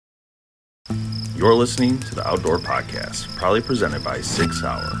You're listening to the Outdoor Podcast, proudly presented by Sig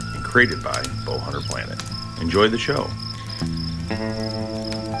Sauer and created by Bowhunter Planet. Enjoy the show.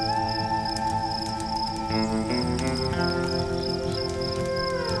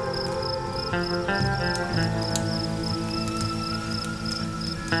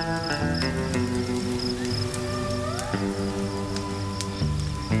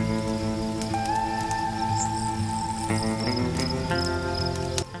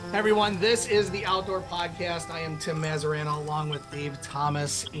 Everyone, this is the Outdoor Podcast. I am Tim Mazzarano along with Dave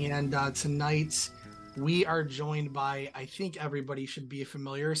Thomas, and tonight we are joined by, I think everybody should be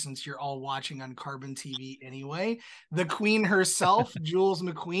familiar since you're all watching on Carbon TV anyway, the queen herself, Jules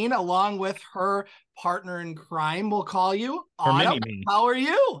McQueen, along with her partner in crime, we'll call you, Autumn. How are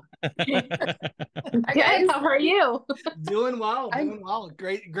you? Guys, how are you? Doing well.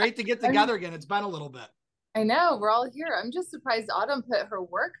 Great to get together again. It's been a little bit. I know, we're all here. I'm just surprised Autumn put her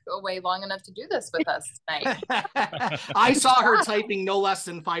work away long enough to do this with us tonight. I saw her typing no less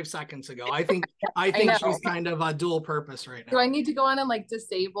than 5 seconds ago. I think she's kind of a dual purpose right now. Do I need to go on and like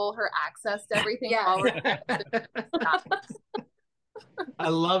disable her access to everything? Yeah. I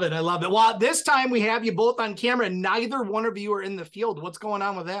love it. Well, this time we have you both on camera. Neither one of you are in the field. What's going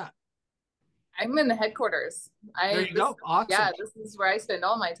on with that? I'm in the headquarters. There you go. Awesome. Yeah, this is where I spend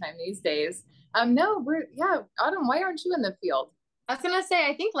all my time these days. No, Autumn, why aren't you in the field? I was gonna say,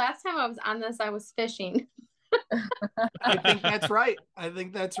 I think last time I was on this, I was fishing. I think that's right. I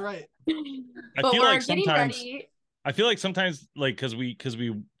feel like sometimes, like,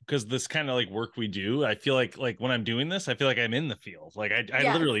 because this kind of like work we do, I feel like when I'm doing this, I feel like I'm in the field. Like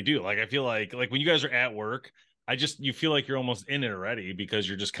I literally do. Like I feel like when you guys are at work, you feel like you're almost in it already because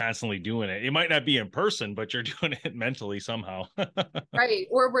you're just constantly doing it. It might not be in person, but you're doing it mentally somehow. Right.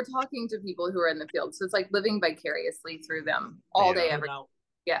 Or we're talking to people who are in the field. So it's like living vicariously through them all day, every day.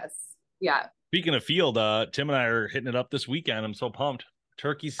 Yes. Yeah. Speaking of field, Tim and I are hitting it up this weekend. I'm so pumped.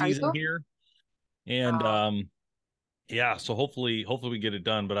 Turkey season here. And so hopefully we get it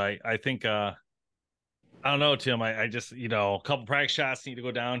done. But I think I don't know, Tim. I just, a couple practice shots need to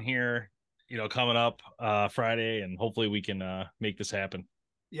go down here. Coming up Friday, and hopefully we can make this happen.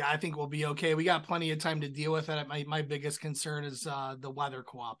 Yeah, I think we'll be okay. We got plenty of time to deal with it. My biggest concern is the weather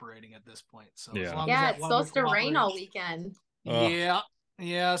cooperating at this point. So it's supposed to rain all weekend.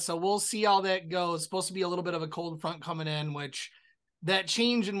 Yeah. So we'll see how that goes. It's supposed to be a little bit of a cold front coming in, which that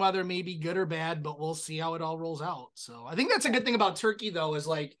change in weather may be good or bad, but we'll see how it all rolls out. So I think that's a good thing about turkey, though, is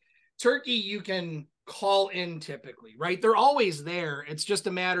like turkey, you can call in typically, right? They're always there. It's just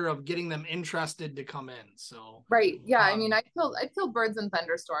a matter of getting them interested to come in. So right. Yeah. I mean, I killed birds in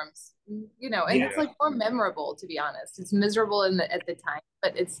thunderstorms, and it's like more memorable, to be honest. It's miserable at the time,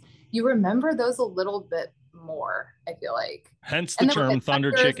 but you remember those a little bit more, I feel like. Hence the term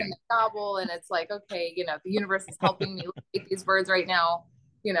thunder chicken. And the gobble, and it's like, okay, the universe is helping me locate these birds right now.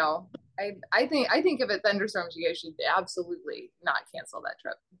 I think if it thunderstorms, you guys should absolutely not cancel that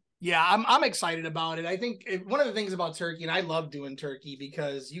trip. Yeah, I'm excited about it. I think one of the things about turkey, and I love doing turkey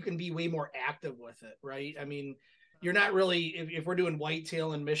because you can be way more active with it, right? I mean, you're not really, if we're doing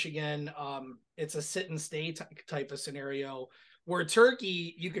whitetail in Michigan, it's a sit and stay type of scenario. Where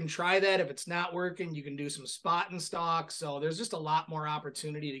turkey, you can try that. If it's not working, you can do some spot and stalk. So there's just a lot more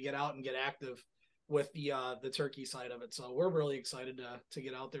opportunity to get out and get active with the turkey side of it. So we're really excited to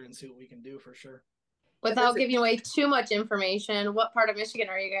get out there and see what we can do for sure. Without giving away too much information, what part of Michigan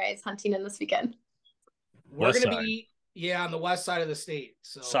are you guys hunting in this weekend? We're going to be, on the west side of the state.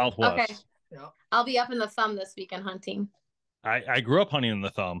 So Southwest. Okay. Yeah. I'll be up in the Thumb this weekend hunting. I grew up hunting in the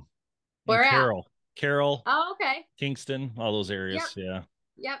Thumb. Where at? Carroll. Oh, okay. Kingston, all those areas. Yep. Yeah.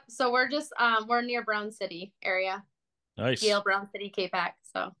 Yep. So we're just, we're near Brown City area. Nice. Yale, Brown City, K-Pac.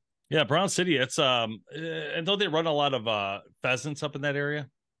 So. Yeah, Brown City. It's, and don't they run a lot of pheasants up in that area?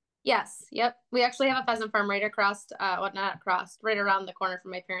 Yes. Yep. We actually have a pheasant farm right across, right around the corner from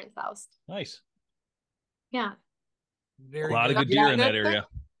my parents' house. Nice. Yeah. A lot of good deer in that area.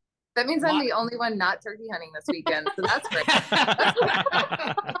 That means I'm the only one not turkey hunting this weekend, so that's great.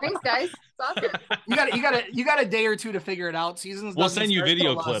 Thanks, guys. It's awesome. You got a day or two to figure it out. We'll send you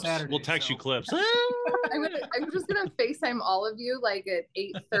video clips. We'll text you clips. I'm just gonna FaceTime all of you like at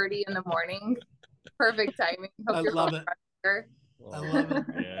 8:30 in the morning. Perfect timing. I love it. I love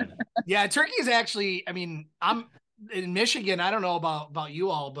it. Yeah, turkey is actually, I mean, I'm in Michigan. I don't know about you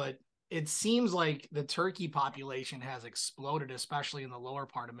all, but it seems like the turkey population has exploded, especially in the lower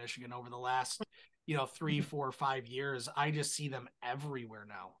part of Michigan over the last, 3, 4, 5 years. I just see them everywhere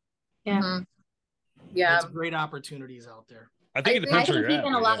now. Yeah. Yeah. It's great opportunities out there. I think it depends where you're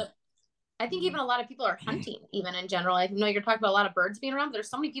at. I think even a lot of people are hunting, even in general. I know you're talking about a lot of birds being around. There's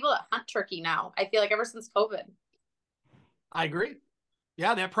so many people that hunt turkey now. I feel like ever since COVID. I agree.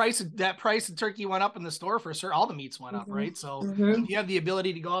 Yeah, that price of turkey went up in the store for sure. All the meats went up, right? So if you have the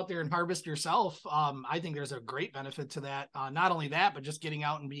ability to go out there and harvest yourself, I think there's a great benefit to that. Not only that, but just getting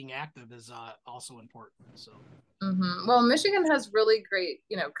out and being active is also important. So. Well, Michigan has really great,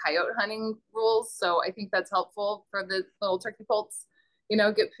 coyote hunting rules. So I think that's helpful for the little turkey poults,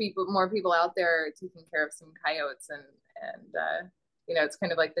 get more people out there taking care of some coyotes and it's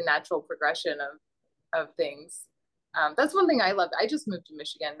kind of like the natural progression of things. That's one thing I loved. I just moved to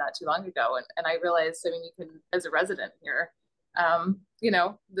Michigan not too long ago, and I realized, I mean, you can, as a resident here, and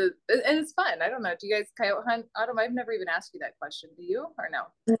it's fun. I don't know. Do you guys coyote hunt? Autumn, I've never even asked you that question. Do you or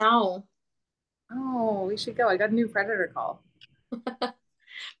no? No. Oh, we should go. I got a new predator call.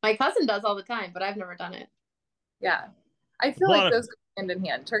 My cousin does all the time, but I've never done it. Yeah. I feel like those go hand in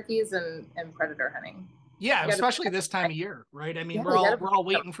hand, turkeys and predator hunting. Yeah, especially this time of year, right? I mean, we're all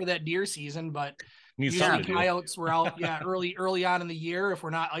waiting for that deer season, but usually coyotes we're out early on in the year if we're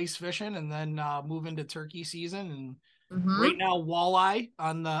not ice fishing, and then move into turkey season. And right now walleye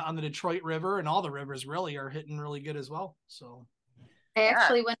on the Detroit River and all the rivers really are hitting really good as well. So I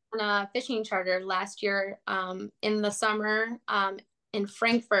actually went on a fishing charter last year in the summer in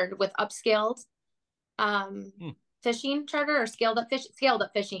Frankfurt with upscaled fishing charter or scaled up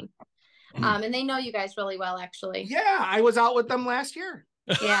fishing. And they know you guys really well, actually. Yeah, I was out with them last year.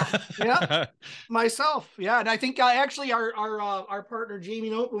 Yeah. Myself. Yeah, and I think actually our partner Jamie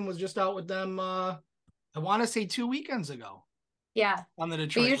Noteboom was just out with them. I want to say 2 weekends ago. Yeah, on the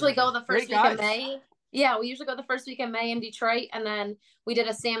Detroit. We usually go the first week of May. Yeah, we usually go the first week of May in Detroit, and then we did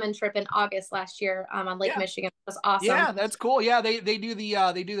a salmon trip in August last year on Lake Michigan. It was awesome. Yeah, that's cool. Yeah, they do the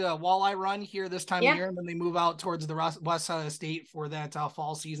walleye run here this time of year, and then they move out towards the west side of the state for that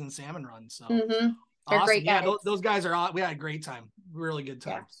fall season salmon run. So they're great guys. Yeah, those guys are. We had a great time, really good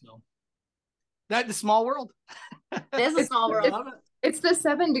time. So that the small world. It is a small world. I love it. It's the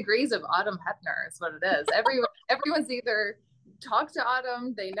 7 degrees of Autumn Hepner is what it is. Everyone's either talk to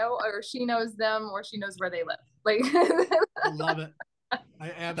Autumn, they know, or she knows them, or she knows where they live. Like, I love it.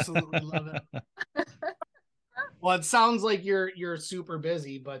 I absolutely love it. Well, it sounds like you're super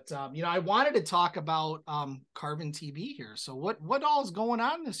busy, but I wanted to talk about Carbon TV here. So what all is going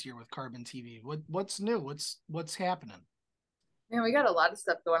on this year with Carbon TV? What's new? What's happening? Man, we got a lot of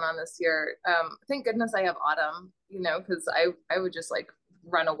stuff going on this year. Thank goodness I have Autumn, because I would just like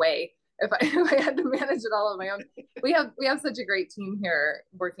run away if I had to manage it all on my own. We have such a great team here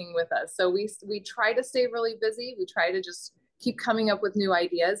working with us. So we try to stay really busy. We try to just keep coming up with new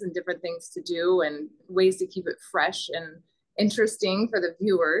ideas and different things to do and ways to keep it fresh and interesting for the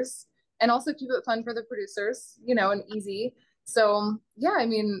viewers, and also keep it fun for the producers, and easy. So yeah, I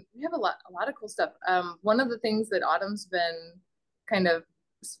mean, we have a lot of cool stuff. One of the things that Autumn's been kind of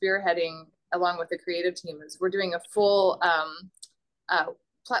spearheading along with the creative team is we're doing a full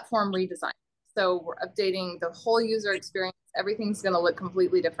platform redesign. So we're updating the whole user experience. Everything's going to look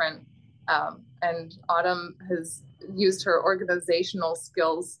completely different. And Autumn has used her organizational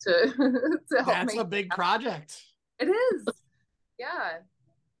skills to help. That's a big project. It is. Yeah.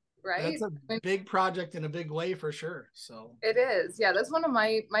 Right. That's a big project in a big way for sure. So it is. Yeah. That's one of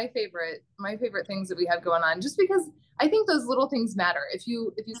my favorite things that we have going on, just because I think those little things matter. If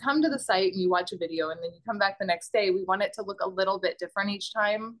you come to the site and you watch a video and then you come back the next day, we want it to look a little bit different each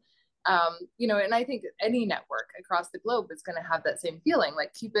time. And I think any network across the globe is going to have that same feeling,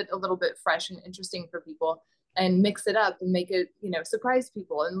 like keep it a little bit fresh and interesting for people and mix it up and make it, surprise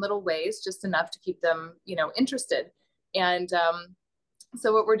people in little ways, just enough to keep them, interested. And,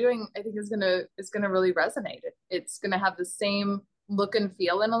 so what we're doing, I think is going to really resonate. It's going to have the same look and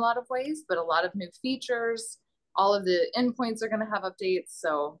feel in a lot of ways, but a lot of new features, all of the endpoints are going to have updates.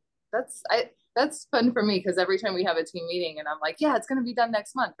 So that's fun for me, because every time we have a team meeting and I'm like, yeah, it's going to be done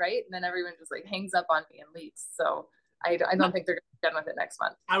next month, right? And then everyone just like hangs up on me and leaves. So I don't think they're going to be done with it next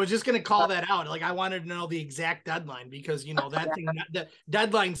month. I was just going to call that out. Like, I wanted to know the exact deadline, because that thing, the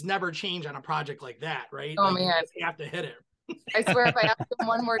deadlines never change on a project like that, right? Oh like, man, you have to hit it. I swear, if I ask them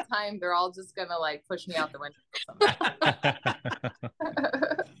one more time, they're all just gonna like push me out the window.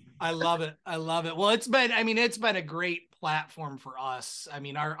 I love it. Well, it's been a great platform for us. I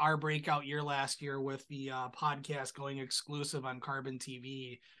mean, our breakout year last year with the podcast going exclusive on Carbon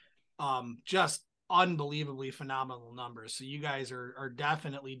TV, just unbelievably phenomenal numbers. So you guys are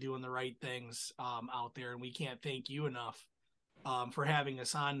definitely doing the right things out there, and we can't thank you enough for having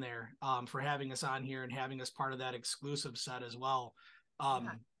us on there, for having us on here and having us part of that exclusive set as well.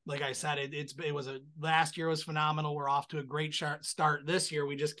 like I said, last year was phenomenal. We're off to a great start this year.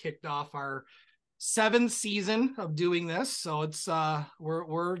 We just kicked off our 7th season of doing this, so it's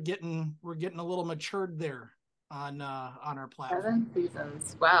we're getting a little matured there on our platform. 7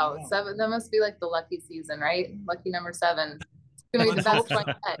 seasons. Wow. Yeah. 7. That must be like the lucky season, right? Lucky number 7. It's gonna be the best one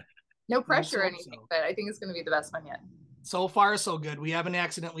yet. No pressure or anything, but I think it's gonna be the best one yet. So far, so good. We haven't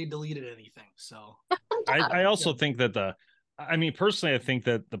accidentally deleted anything. So I also think that personally, I think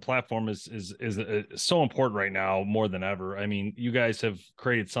that the platform is so important right now more than ever. I mean, you guys have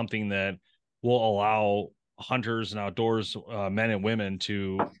created something that will allow hunters and outdoors men and women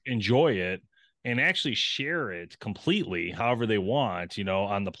to enjoy it and actually share it completely however they want,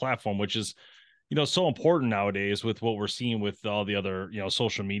 on the platform, which is, so important nowadays with what we're seeing with all the other,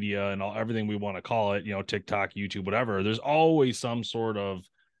 social media and everything we want to call it, TikTok, YouTube, whatever. There's always some sort of,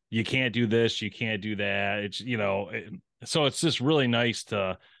 you can't do this, you can't do that. It's, so it's just really nice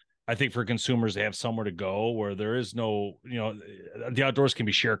to, I think, for consumers to have somewhere to go where there is no, the outdoors can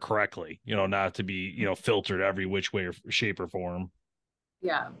be shared correctly, not to be, filtered every which way or shape or form.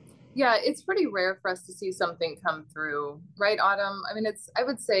 Yeah. Yeah. It's pretty rare for us to see something come through, right, Autumn? I mean, I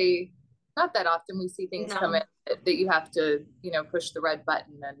would say not that often we see things come in that you have to, push the red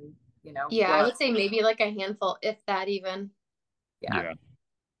button and, Yeah, I would say maybe like a handful, if that even. Yeah.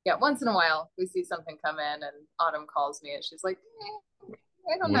 Once in a while we see something come in and Autumn calls me and she's like,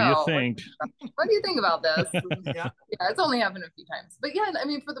 I don't know. What do you think? What do you think about this? Yeah, it's only happened a few times. But yeah, I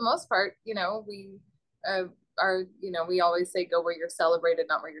mean, for the most part, we we always say go where you're celebrated,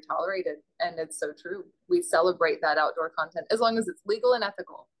 not where you're tolerated. And it's so true. We celebrate that outdoor content as long as it's legal and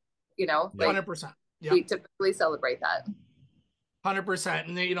ethical, 100%. Yeah. We typically celebrate that.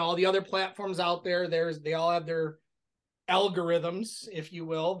 100%. And all the other platforms out there, they all have their algorithms, if you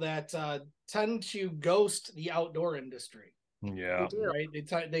will, that tend to ghost the outdoor industry. Yeah. Right.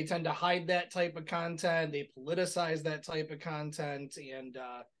 They tend to hide that type of content. They politicize that type of content. And,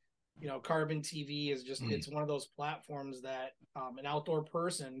 Carbon TV is just, it's one of those platforms that an outdoor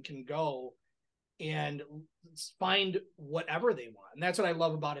person can go and find whatever they want. And that's what I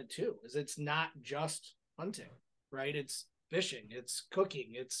love about it too, is it's not just hunting, right? It's fishing, it's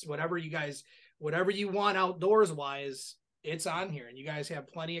cooking, it's whatever you want outdoors wise, it's on here. And you guys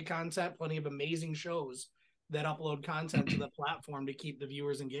have plenty of content, plenty of amazing shows that upload content to the platform to keep the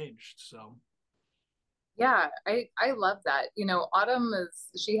viewers engaged. So yeah, I love that. Autumn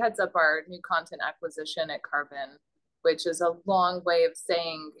she heads up our new content acquisition at Carbon, which is a long way of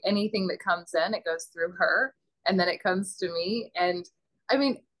saying anything that comes in, it goes through her and then it comes to me. And I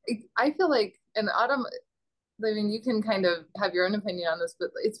mean, I feel like, and Autumn, I mean, you can kind of have your own opinion on this, but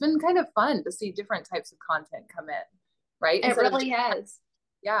it's been kind of fun to see different types of content come in, right? It really has.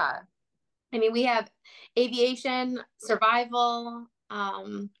 Yeah. I mean, we have aviation, survival.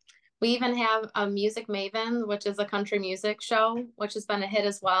 We even have a Music Maven, which is a country music show, which has been a hit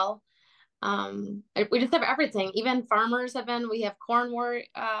as well. We just have everything. Even farmers we have corn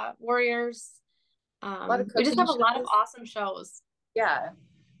warriors. We just have a lot of awesome shows. Yeah.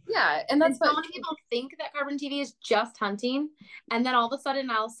 Yeah. And that's so many people think that Carbon TV is just hunting. And then all of a sudden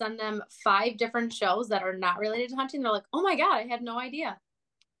I'll send them 5 different shows that are not related to hunting. They're like, oh my God, I had no idea.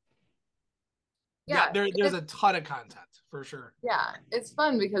 Yeah, there's a ton of content for sure. Yeah, it's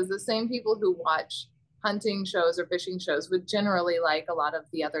fun because the same people who watch hunting shows or fishing shows would generally like a lot of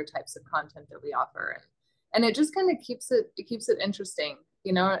the other types of content that we offer, and it just kind of keeps it interesting,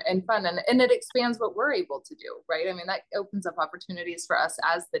 and fun, and it expands what we're able to do, right? I mean, that opens up opportunities for us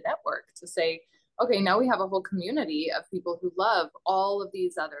as the network to say, okay, now we have a whole community of people who love all of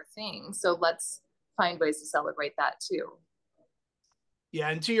these other things, so let's find ways to celebrate that too. Yeah,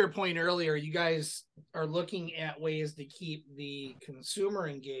 and to your point earlier, you guys are looking at ways to keep the consumer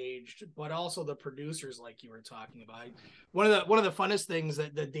engaged, but also the producers, like you were talking about. One of the funnest things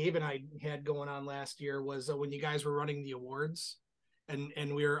that Dave and I had going on last year was when you guys were running the awards,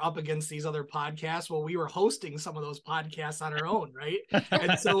 and we were up against these other podcasts. Well, we were hosting some of those podcasts on our own, right?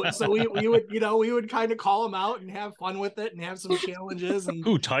 And so we would kind of call them out and have fun with it and have some challenges. And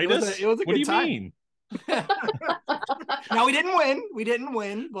who, Titus? It was a what good time. Do you mean? Now we didn't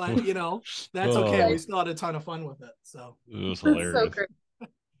win, but that's okay. We still had a ton of fun with it. So it was hilarious. So great.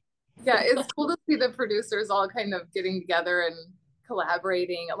 Yeah, it's cool to see the producers all kind of getting together and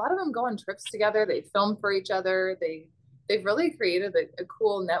collaborating. A lot of them go on trips together. They film for each other. They've really created a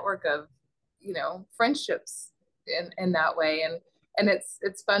cool network of friendships in that way. And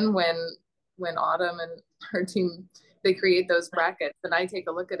it's fun when Autumn and her team, they create those brackets and I take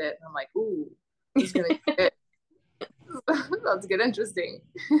a look at it and I'm like, ooh, it's gonna get about to get interesting.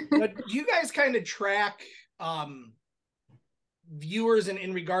 But do you guys kind of track viewers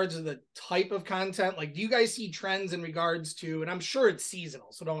in regards to the type of content? Like, do you guys see trends in regards to, and I'm sure it's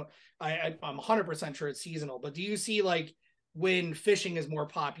seasonal, so I'm 100% sure it's seasonal, but do you see like when fishing is more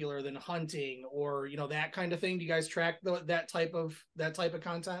popular than hunting, or, you know, that kind of thing? Do you guys track that type of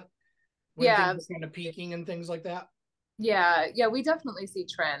content? When things are kind of peaking and things like that? Yeah, we definitely see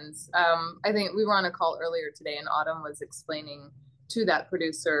trends. I think we were on a call earlier today and Autumn was explaining to that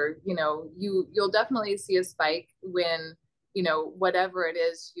producer, you know, you'll definitely see a spike when, you know, whatever it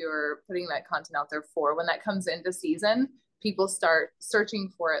is you're putting that content out there for, when that comes into season, people start searching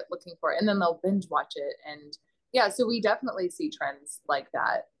for it, looking for it, and then they'll binge watch it. And yeah, so we definitely see trends like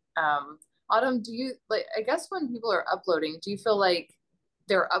that. Autumn, do you, like, I guess when people are uploading, do you feel like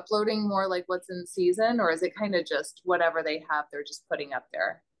they're uploading more like what's in season, or is it kind of just whatever they have, they're just putting up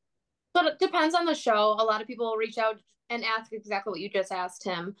there? So it depends on the show. A lot of people will reach out and ask exactly what you just asked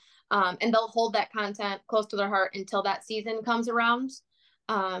him. And they'll hold that content close to their heart until that season comes around.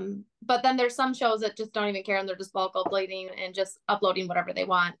 But then there's some shows that just don't even care and they're just bulk uploading and just uploading whatever they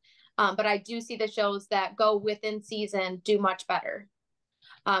want. But I do see the shows that go within season do much better.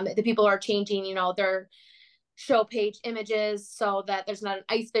 The people are changing, you know, their show page images so that there's not an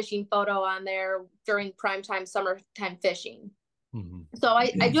ice fishing photo on there during primetime summertime fishing. Mm-hmm. So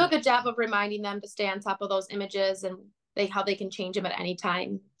I do a good job of reminding them to stay on top of those images and how they can change them at any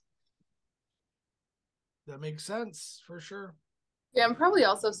time. That makes sense for sure. Yeah, and probably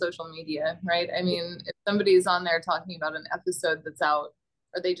also social media, right? I mean, if somebody's on there talking about an episode that's out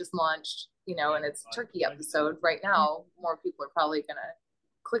or they just launched, you know, and it's turkey episode right now, more people are probably going to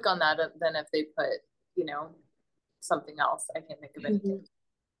click on that than if they put, you know, something else. I can't think of anything.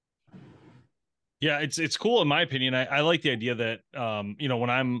 Mm-hmm. Yeah, it's cool in my opinion. I like the idea that you know, when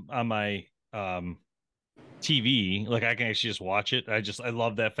I'm on my TV, like I can actually just watch it. I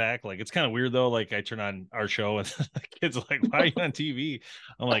love that fact. Like, it's kind of weird though. Like, I turn on our show and the kids are like, "Why are you on TV?"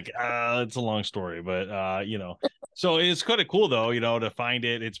 I'm like, it's a long story, but you know, so it's kind of cool though, you know, to find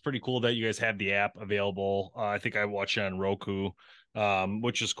it. It's pretty cool that you guys have the app available. I think I watched it on Roku,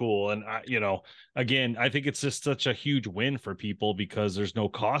 which is cool. And you know, again, I think it's just such a huge win for people because there's no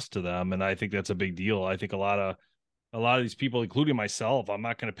cost to them, and I think that's a big deal. I think a lot of these people, including myself, I'm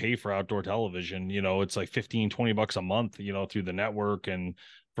not going to pay for outdoor television. You know, it's like $15-20 a month, you know, through the network and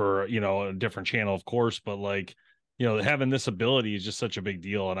for, you know, a different channel, of course. But like, you know, having this ability is just such a big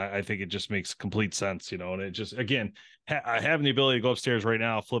deal. And I think it just makes complete sense, you know, and it just, again, having the ability to go upstairs right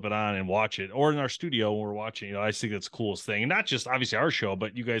now, flip it on and watch it, or in our studio when we're watching, you know, I think that's the coolest thing. And not just obviously our show,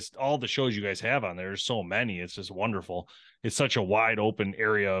 but you guys, all the shows you guys have on there, there's so many. It's just wonderful. It's such a wide open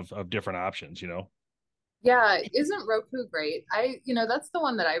area of different options, you know? Yeah, isn't Roku great? You know, that's the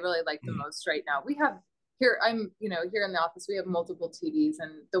one that I really like the most right now. We have here, you know, here in the office, we have multiple TVs,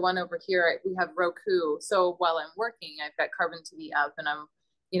 and the one over here, we have Roku. So while I'm working, I've got Carbon TV up, and I'm,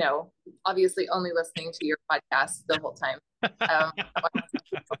 you know, obviously only listening to your podcast the whole time.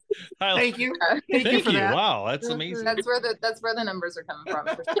 Thank you. Thank you for that. Wow, that's amazing. That's where the numbers are coming from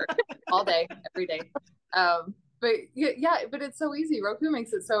for sure. All day, every day. But yeah, but it's so easy. Roku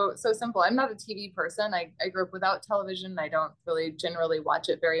makes it so simple. I'm not a TV person. I grew up without television. I don't really generally watch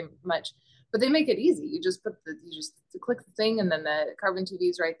it very much, but they make it easy. You just click the thing, and then the Carbon TV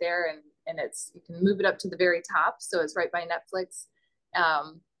is right there, and you can move it up to the very top, so it's right by Netflix.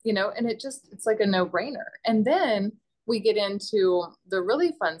 You know, and it's like a no-brainer. And then we get into the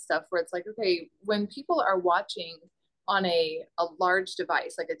really fun stuff where it's like, okay, when people are watching on a large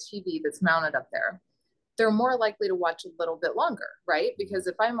device like a TV that's mounted up there, they're more likely to watch a little bit longer, right? Because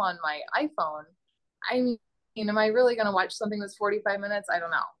if I'm on my iPhone, I mean, am I really going to watch something that's 45 minutes? I don't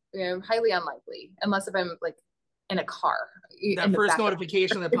know. You know, highly unlikely, unless if I'm like in a car. That first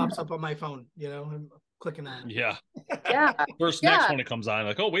notification that pops up on my phone, you know, I'm clicking on it. Yeah. Yeah. Next one it comes on,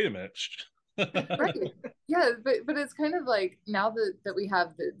 like, oh, wait a minute. Right. Yeah, but it's kind of like now that we have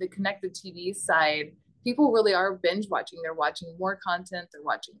the connected TV side, people really are binge watching. They're watching more content. They're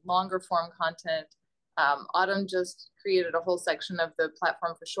watching longer form content. Autumn just created a whole section of the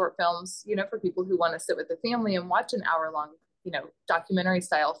platform for short films, you know, for people who want to sit with the family and watch an hour-long, you know, documentary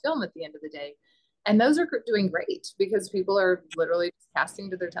style film at the end of the day. And those are doing great because people are literally casting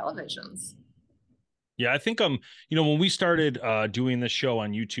to their televisions. Yeah, I think you know, when we started doing this show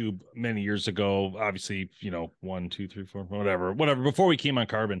on YouTube many years ago, obviously, you know, 1, 2, 3, 4, whatever, before we came on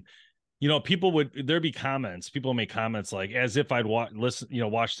Carbon, you know, there'd be comments. People make comments like as if I'd watch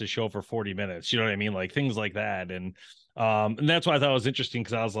the show for 40 minutes. You know what I mean? Like things like that. And that's why I thought it was interesting,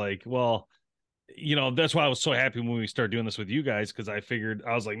 because I was like, well, you know, that's why I was so happy when we started doing this with you guys, because I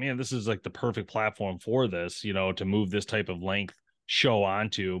was like, man, this is like the perfect platform for this, you know, to move this type of length show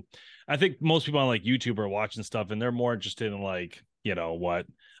onto. I think most people on like YouTube are watching stuff and they're more interested in like, you know what,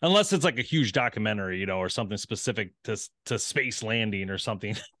 unless it's like a huge documentary, you know, or something specific to space landing or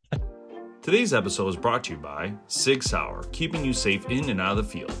something. Today's episode is brought to you by Sig Sauer, keeping you safe in and out of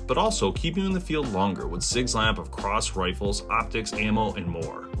the field, but also keeping you in the field longer with Sig's lineup of cross rifles, optics, ammo, and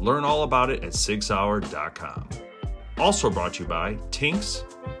more. Learn all about it at sigsauer.com. Also brought to you by Tinks,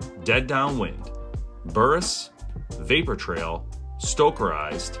 Dead Downwind, Burris, Vapor Trail,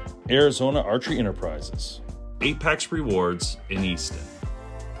 Stokerized, Arizona Archery Enterprises, Apex Rewards in Easton.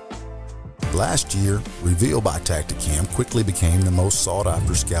 Last year, Reveal by Tacticam quickly became the most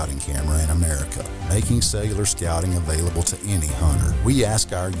sought-after scouting camera in America, making cellular scouting available to any hunter. We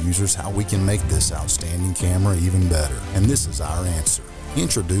ask our users how we can make this outstanding camera even better, and this is our answer.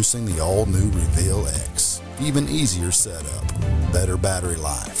 Introducing the all-new Reveal X. Even easier setup, better battery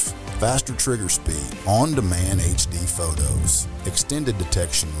life, faster trigger speed, on-demand HD photos, extended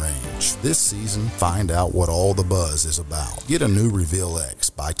detection range. This season, find out what all the buzz is about. Get a new Reveal X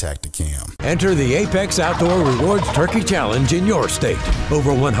by Tacticam. Enter the Apex Outdoor Rewards Turkey Challenge in your state.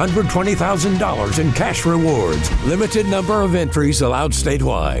 Over $120,000 in cash rewards. Limited number of entries allowed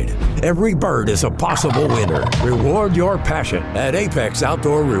statewide. Every bird is a possible winner. Reward your passion at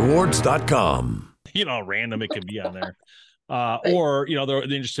apexoutdoorrewards.com. You know how random it could be on there. Or, you know, they're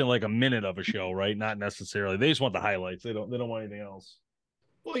interested in like a minute of a show, right? Not necessarily. They just want the highlights. They don't want anything else.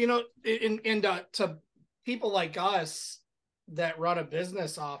 Well, you know, and to people like us that run a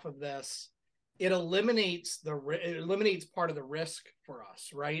business off of this, it eliminates part of the risk for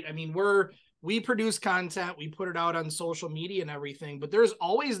us, right? I mean, we produce content, we put it out on social media and everything, but there's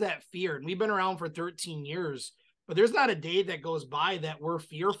always that fear. And we've been around for 13 years, but there's not a day that goes by that we're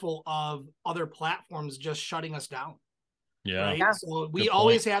fearful of other platforms just shutting us down. Yeah. Right? Yeah. So we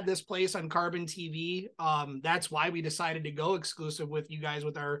always had this place on Carbon TV. That's why we decided to go exclusive with you guys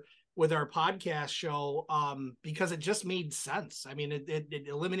with our podcast show, because it just made sense. I mean, it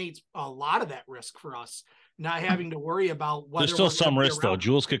eliminates a lot of that risk for us, not having to worry about whether there's still some risk though.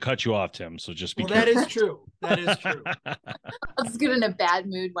 Jules could cut you off, Tim. So just be careful. That is true. That is true. I'll just get in a bad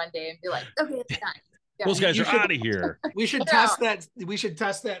mood one day and be like, okay, it's done. Yeah. Those guys are out of here. We should test that. We should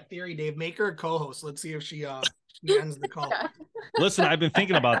test that theory, Dave. Make her a co-host. Let's see if she ends the call. Listen, I've been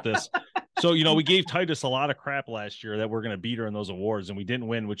thinking about this. So, you know, we gave Titus a lot of crap last year that we're going to beat her in those awards, and we didn't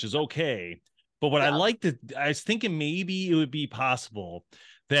win, which is okay. But what I was thinking maybe it would be possible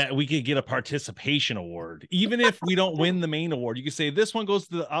that we could get a participation award. Even if we don't win the main award, you could say this one goes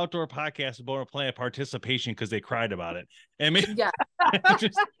to the Outdoor Podcast Bonus Planet participation because they cried about it. And maybe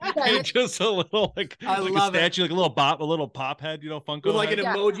just a little like a statue, like a little pop head, you know, Funko. With like an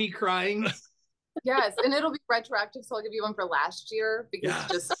emoji crying. Yes, and it'll be retroactive, so I'll give you one for last year because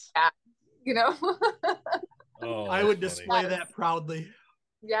it's just you know. I would display that proudly.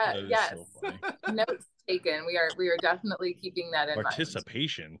 Yeah, yes. So notes taken. We are definitely keeping that in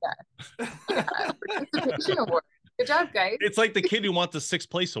participation. Mind. Yeah. Participation award. Good job, guys. It's like the kid who wants the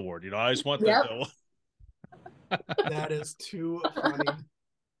 6th place award. You know, I just want that. That is too funny.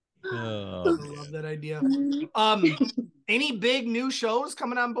 Oh, I love that idea. Any big new shows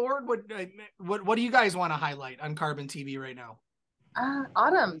coming on board? What do you guys want to highlight on Carbon TV right now?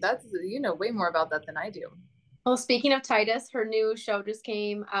 Autumn, that's way more about that than I do. Well, speaking of Titus, her new show just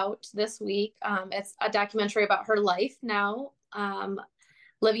came out this week. It's a documentary about her life now,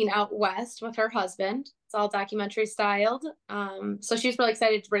 living out west with her husband. It's all documentary styled. So she's really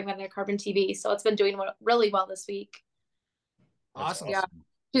excited to bring that to Carbon TV. So it's been doing really well this week. Awesome. Yeah.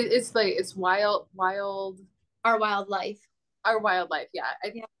 It's wild. Our wildlife. Yeah.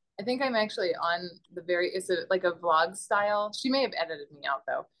 I think I'm actually on is it like a vlog style? She may have edited me out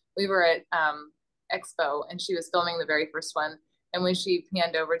though. We were at, Expo and she was filming the very first one, and when she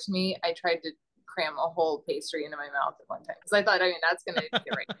panned over to me, I tried to cram a whole pastry into my mouth at one time because I thought, that's gonna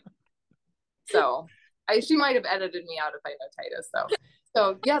get right. So she might have edited me out if I know Titus though.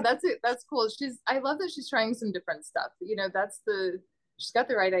 So yeah, that's it. That's cool. I love that she's trying some different stuff. She's got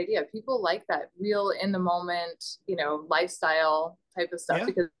the right idea. People like that real in the moment, lifestyle type of stuff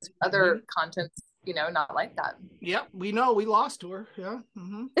because other content's not like that. Yep, we know we lost to her. Yeah.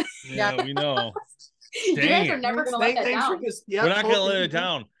 Mm-hmm. Yeah, we know. You guys are never gonna let that down. We're not gonna let it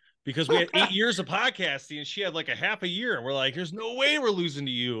down because we had 8 years of podcasting and she had like a half a year. And we're like, there's no way we're losing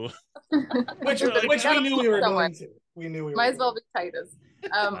to you. which we knew we were going to. We knew we might as well be Titus.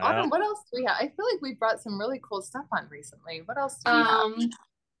 Autumn, what else do we have? I feel like we brought some really cool stuff on recently. What else do we have?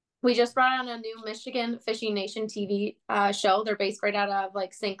 We just brought on a new Michigan Fishing Nation TV show. They're based right out of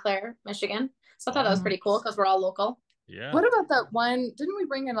like St. Clair, Michigan. So I thought that was pretty cool because we're all local. Yeah. What about that one? Didn't we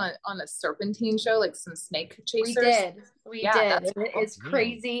bring in on a serpentine show, like some snake chasers? We did. It's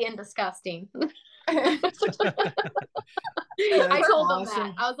crazy and disgusting. I told them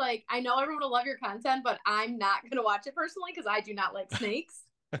that. I was like, I know everyone will love your content, but I'm not going to watch it personally because I do not like snakes.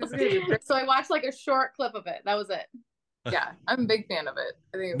 So I watched like a short clip of it. That was it. Yeah, I'm a big fan of it.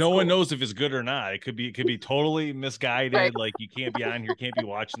 I think no one knows if it's good or not. It could be totally misguided. Right. Like you can't be on here, can't be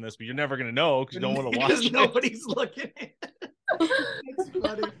watching this, but you're never gonna know because you don't want to watch it. Nobody's looking at it. It's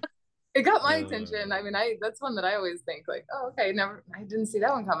funny. It got my attention. I mean, that's one that I always think like, oh, okay, I didn't see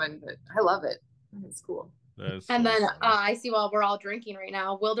that one coming, but I love it. It's cool. And then I see while we're all drinking right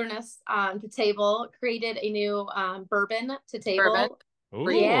now, Wilderness to Table created a new bourbon to table. Bourbon. Ooh.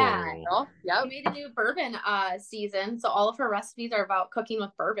 Yeah. Yep. We made a new bourbon season. So all of her recipes are about cooking with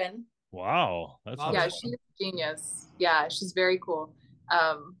bourbon. Wow. That's yeah, she's genius. Yeah, she's very cool.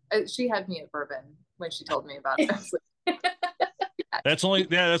 She had me at bourbon when she told me about it. That's what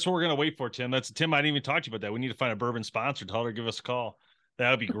we're gonna wait for, Tim. Tim, I didn't even talk to you about that. We need to find a bourbon sponsor. Tell her to give us a call. That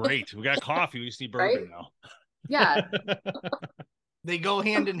would be great. We got coffee, we just need bourbon now. Yeah. They go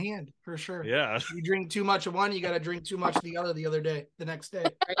hand in hand for sure. Yeah. You drink too much of one, you got to drink too much of the next day.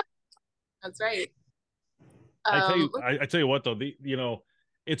 That's right. I tell you what though,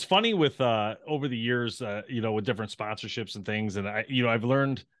 it's funny with over the years, with different sponsorships and things. And I've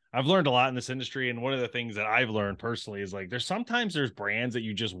learned a lot in this industry. And one of the things that I've learned personally is like, there's brands that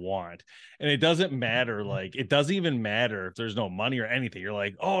you just want, and it doesn't matter. Like, it doesn't even matter if there's no money or anything. You're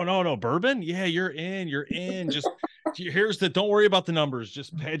like, oh no, bourbon. Yeah, you're in. Just don't worry about the numbers.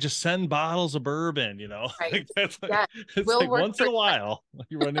 Just send bottles of bourbon, Right. Like, that's like, yeah. it's like once in a while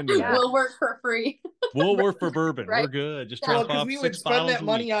you run into that. We'll work for free. We'll work for bourbon. Right. We're good. Just drop off we 6 would spend bottles that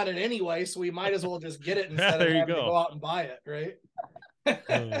money on it anyway, so we might as well just get it instead of having to go out and buy it, right?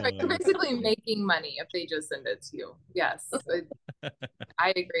 Right, you're basically making money if they just send it to you. Yes, I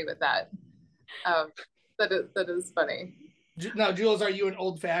agree with that. That is funny. Now, Jules, are you an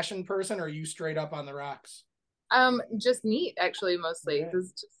old-fashioned person, or are you straight up on the rocks? Just neat, actually, mostly.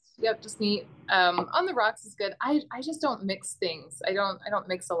 Just neat. On the rocks is good. I just don't mix things. I don't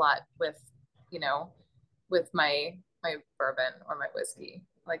mix a lot with with my bourbon or my whiskey.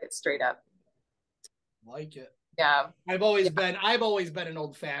 Like it straight up. Like it. Yeah. I've always been an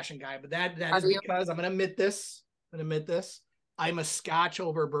old-fashioned guy, but that is because I'm gonna admit this. I'm a Scotch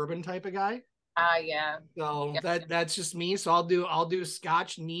over bourbon type of guy. Yeah. So that's just me. So I'll do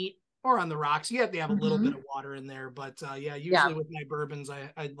Scotch neat or on the rocks. You have to have a little bit of water in there, but usually with my bourbons,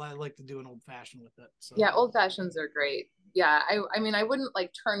 I like to do an old-fashioned with it. So. Yeah, old-fashions are great. Yeah, I mean, I wouldn't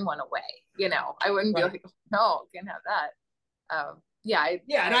like turn one away. I wouldn't be like, no, can't have that.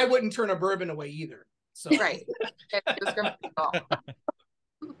 And I wouldn't turn a bourbon away either. So right.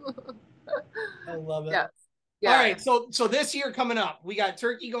 I love it. Yeah. All right. So this year coming up, we got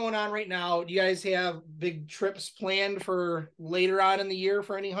turkey going on right now. Do you guys have big trips planned for later on in the year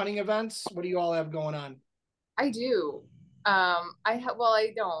for any hunting events? What do you all have going on? I do. I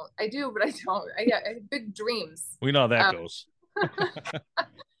don't. I do, but I don't. I have big dreams. We know how that goes.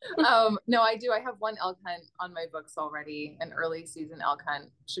 No, I do. I have one elk hunt on my books already. An early season elk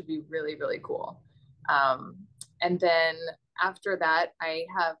hunt should be really, really cool. And then after that, I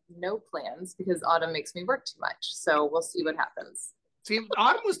have no plans because Autumn makes me work too much. So we'll see what happens. See,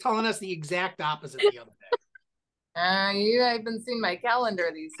 Autumn was telling us the exact opposite the other day. You haven't seen my calendar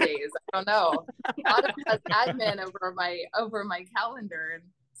these days. I don't know. Autumn has admin over my calendar, and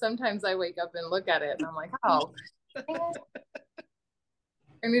sometimes I wake up and look at it, and I'm like, oh. I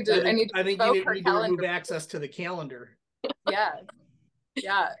think you need to remove access to the calendar. Yeah.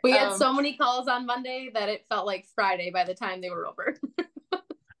 Yeah. We had so many calls on Monday that it felt like Friday by the time they were over.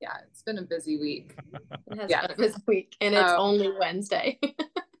 Yeah, it's been a busy week. It has been a busy week, and it's only Wednesday.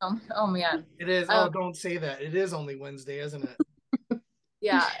 Oh man. It is. Don't say that. It is only Wednesday, isn't it?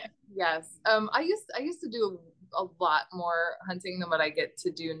 Yeah. Yes. I used to do a lot more hunting than what I get to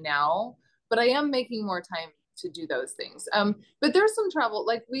do now, but I am making more time to do those things. But there's some travel.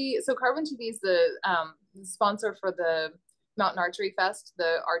 So Carbon TV is the sponsor for the Mountain Archery Fest,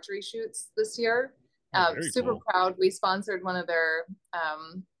 the archery shoots this year. Super cool. Proud. We sponsored one of their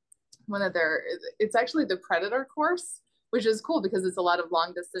it's actually the Predator course, which is cool because it's a lot of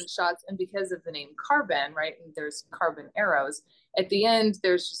long distance shots, and because of the name carbon, right? And there's carbon arrows. At the end,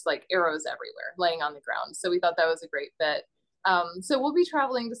 there's just like arrows everywhere laying on the ground. So we thought that was a great fit. So we'll be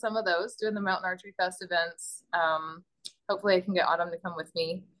traveling to some of those, doing the Mountain Archery Fest events. Hopefully I can get Autumn to come with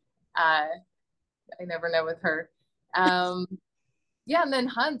me. I never know with her. And then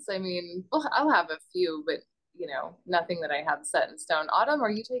hunts. I mean, I'll have a few, but nothing that I have set in stone. Autumn,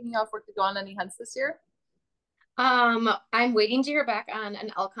 are you taking off work to go on any hunts this year? I'm waiting to hear back on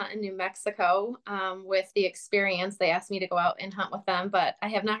an elk hunt in New Mexico. With the experience, they asked me to go out and hunt with them, but I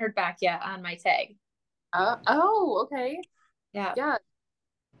have not heard back yet on my tag. Oh, okay. Yeah. Yeah.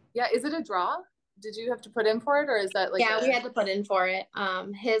 Yeah. Is it a draw? Did you have to put in for it, or is that like Yeah, we had to put in for it.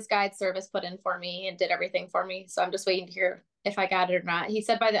 His guide service put in for me and did everything for me. So I'm just waiting to hear if I got it or not. He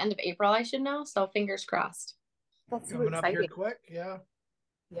said by the end of April I should know, so fingers crossed. That's so Coming up here exciting. quick, yeah.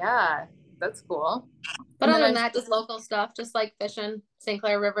 Yeah, that's cool. But And other then than that, just local stuff, just like fishing, St.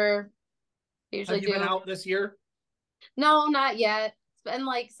 Clair River. Usually Have you been out this year? No, not yet. It's been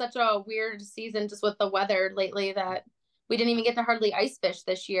like such a weird season just with the weather lately that we didn't even get to hardly ice fish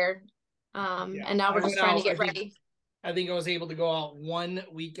this year. And now we're just trying to get ready. I think I was able to go out one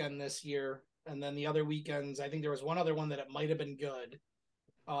weekend this year, and then the other weekends, I think there was one other one that it might have been good.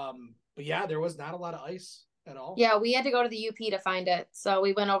 But yeah, there was not a lot of ice at all. Yeah, we had to go to the UP to find it. So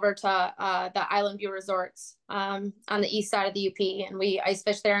we went over to the Island View Resorts on the east side of the UP, and we ice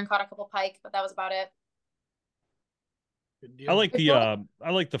fished there and caught a couple pike, but that was about it. I like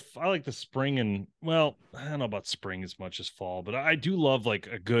the spring, and well, I don't know about spring as much as fall, but I do love like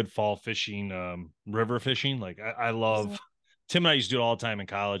a good fall fishing, river fishing. Like I love Tim and I used to do it all the time in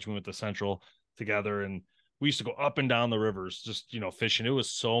college. We went to Central together and we used to go up and down the rivers, just, fishing. It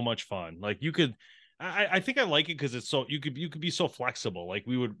was so much fun. Like I think I like it because it's so, you could be so flexible. Like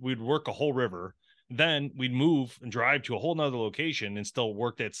we'd work a whole river. Then we'd move and drive to a whole nother location and still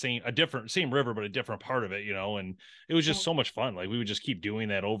work that same river, but a different part of it, and it was just so much fun. Like we would just keep doing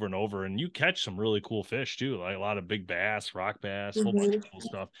that over and over, and you catch some really cool fish too, like a lot of big bass, rock bass, whole bunch of cool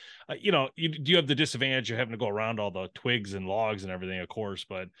stuff. You have the disadvantage of having to go around all the twigs and logs and everything, of course,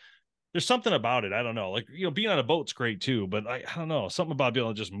 but there's something about it. I don't know, like, being on a boat's great too, but I don't know, something about being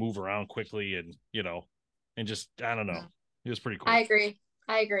able to just move around quickly and, and just, I don't know. It was pretty cool. I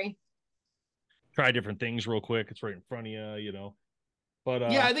agree. Try different things real quick. It's right in front of you, but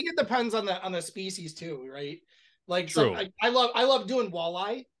yeah, I think it depends on the species too, right? Like, true. So I love doing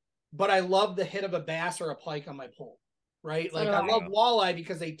walleye, but I love the hit of a bass or a pike on my pole, right? Like, I love walleye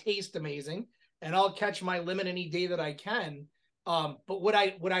because they taste amazing, and I'll catch my limit any day that I can. But would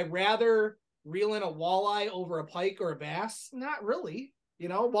I rather reel in a walleye over a pike or a bass? Not really.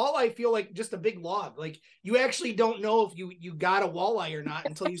 Walleye feel like just a big log. Like, you actually don't know if you got a walleye or not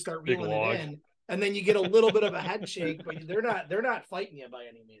until you start reeling it in. And then you get a little bit of a head shake, but they're not fighting you by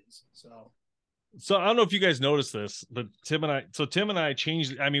any means. So I don't know if you guys noticed this, but Tim and I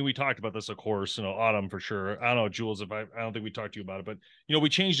changed. I mean, we talked about this, of course, Autumn for sure. I don't know, Jules, I don't think we talked to you about it, but we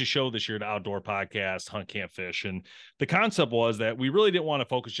changed the show this year to Outdoor Podcast, Hunt, Camp, Fish. And the concept was that we really didn't want to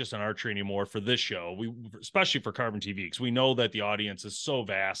focus just on archery anymore for this show. Especially for Carbon TV, because we know that the audience is so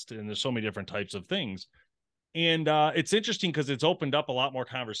vast and there's so many different types of things. And it's interesting because it's opened up a lot more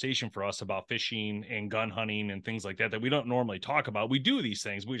conversation for us about fishing and gun hunting and things like that we don't normally talk about. We do these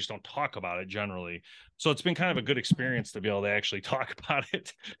things, we just don't talk about it generally. So it's been kind of a good experience to be able to actually talk about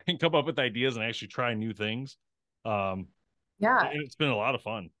it and come up with ideas and actually try new things. Yeah, it's been a lot of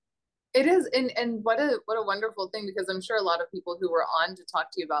fun. It is, and what a wonderful thing, because I'm sure a lot of people who were on to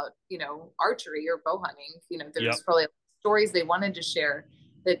talk to you about archery or bow hunting, there's probably stories they wanted to share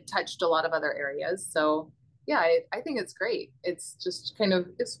that touched a lot of other areas. So yeah, I think it's great. It's just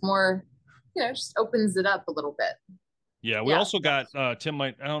it's more, just opens it up a little bit. Yeah, we also got Tim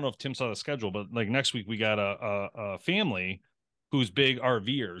I don't know if Tim saw the schedule, but like next week we got a family who's big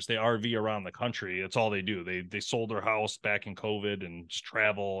RVers. They RV around the country. It's all they do. They sold their house back in COVID and just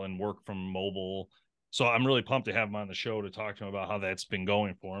travel and work from mobile. So I'm really pumped to have them on the show to talk to them about how that's been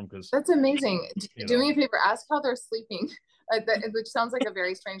going for them. Because that's amazing. Do me a favor, ask how they're sleeping, which sounds like a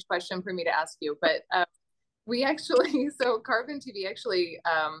very strange question for me to ask you, but we actually, so Carbon TV actually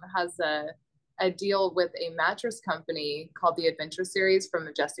has a deal with a mattress company called the Adventure Series from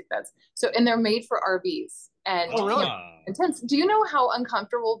Majestic Beds. So, and they're made for RVs and intense. Do you know how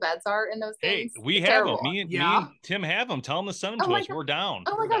uncomfortable beds are in those things? Hey, we have them. Me and Tim have them. Tell them to send them to us. We're down.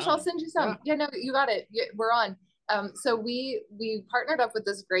 Oh my gosh, I'll send you some. Yeah, no, you got it. We're on. So we partnered up with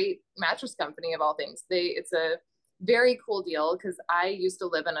this great mattress company of all things. It's a very cool deal, because I used to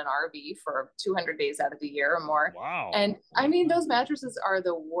live in an RV for 200 days out of the year or more. Wow. And I mean, those mattresses are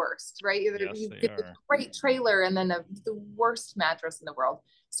the worst, right? Yes, you get a great trailer and then the worst mattress in the world.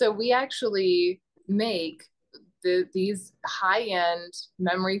 So we actually make these high-end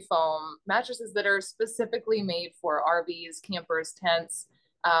memory foam mattresses that are specifically made for RVs, campers, tents.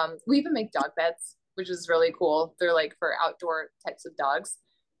 We even make dog beds, which is really cool. They're like for outdoor types of dogs.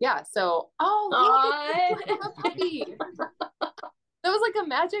 Yeah, so a puppy. That was like a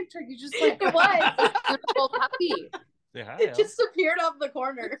magic trick. You just like it was a beautiful puppy. Say hi. It just appeared off the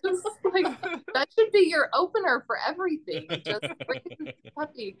corner. Like, that should be your opener for everything. Just freaking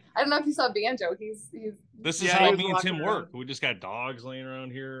puppy. I don't know if you saw Banjo. This is Yeah, how he was me and Tim walking work. around. We just got dogs laying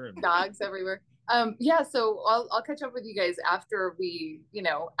around here. And... dogs everywhere. Yeah, so I'll catch up with you guys after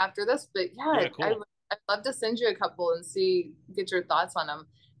after this. But yeah, cool. I'd love to send you a couple and get your thoughts on them.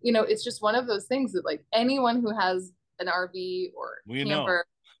 It's just one of those things that like anyone who has an RV or camper,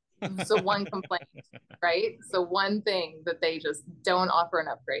 so one complaint, right? So one thing that they just don't offer an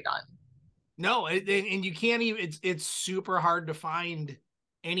upgrade on. No, and you can't even. It's super hard to find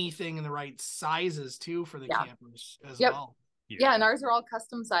anything in the right sizes too for the campers as well. Yeah, and ours are all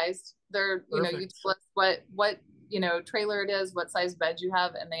custom sized. They're Perfect. you tell us what trailer it is, what size bed you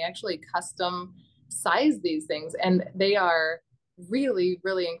have, and they actually custom size these things, and they are really,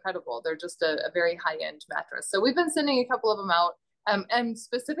 really incredible. They're just a very high end mattress. So we've been sending a couple of them out, and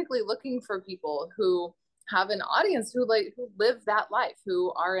specifically looking for people who have an audience who live that life,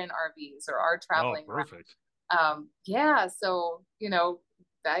 who are in RVs or are traveling. Oh, perfect. Yeah, so I'll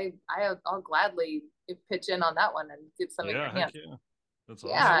gladly pitch in on that one and get some in your hands. Yeah. That's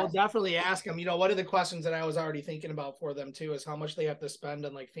awesome. Yeah. I'll definitely ask them. One of the questions that I was already thinking about for them too is how much they have to spend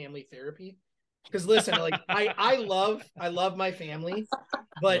on like family therapy. Because listen, like I love my family,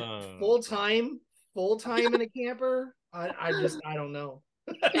 but full time in a camper, I don't know.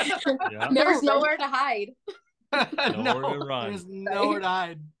 There's nowhere to hide. Nowhere to run. There's nowhere to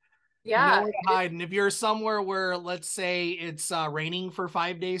hide. Yeah. Nowhere to hide. And if you're somewhere where, let's say, it's raining for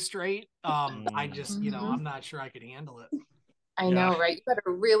 5 days straight, I just, I'm not sure I could handle it. I know, right? You better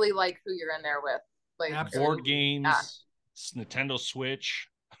really like who you're in there with. Like board games, Nintendo Switch.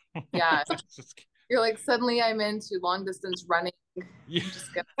 Yeah. You're like, suddenly I'm into long distance running. Yeah.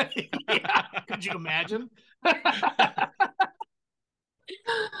 Just gonna... Yeah. Could you imagine? I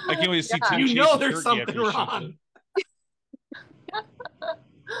can't wait to see Tim there's something wrong.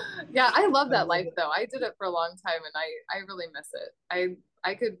 Yeah, I love that life though. I did it for a long time and I really miss it. I'm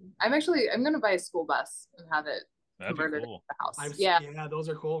gonna buy a school bus and have it converted to the house. Yeah, those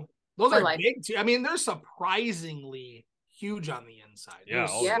are cool. Those are big too. I mean, they're surprisingly huge on the inside. Yeah,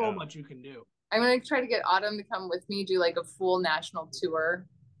 there's so much you can do. I'm gonna try to get Autumn to come with me, do like a full national tour.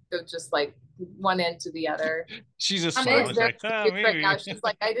 Go just like one end to the other. She's just smiling like, right now. She's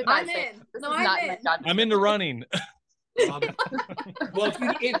like, I did not say this is not my job. I'm into running. Well,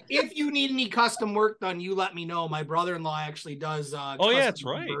 if you need any custom work done, you let me know. My brother-in-law actually does. Oh yeah, that's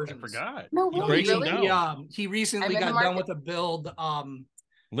right. I forgot. No, he recently got done with a build.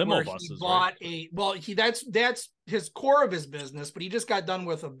 Limo buses. He bought that's his core of his business, but he just got done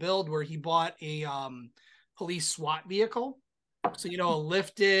with a build where he bought a police SWAT vehicle. So a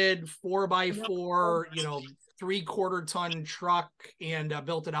lifted 4x4, 3/4 ton truck, and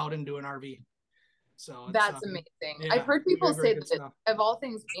built it out into an RV. So that's amazing. I've heard people say that of all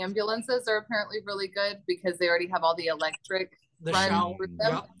things, ambulances are apparently really good because they already have all the electric run with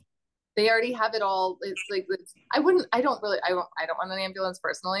them. Yep. They already have it all. It's like I don't want an ambulance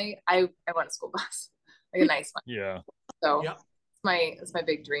personally. I want a school bus, like a nice one. Yeah. So it's my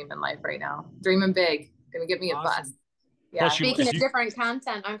big dream in life right now. Dreaming big. Gonna get me a bus. Yeah. Speaking of different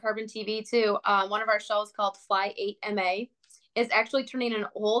content on Carbon TV too, one of our shows called Fly 8MA is actually turning an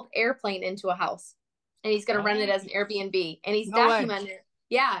old airplane into a house, and he's going to rent it as an Airbnb, and he's documenting it.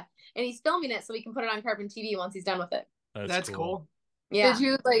 Yeah, and he's filming it so we can put it on Carbon TV once he's done with it. That's cool. Yeah.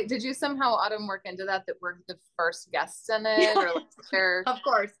 Did you somehow, Autumn, work into that we're the first guests in it, or like there? Of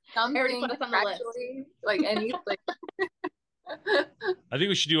course, something already put us on the list. Like any like. I think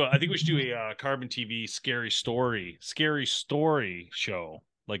we should do a Carbon TV scary story show,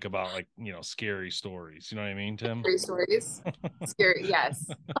 like about scary stories. You know what I mean, Tim? Scary stories. Scary, yes.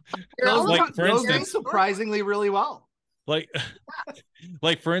 For instance, surprisingly really well. Like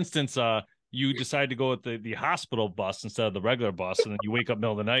for instance, you decide to go with the hospital bus instead of the regular bus, and then you wake up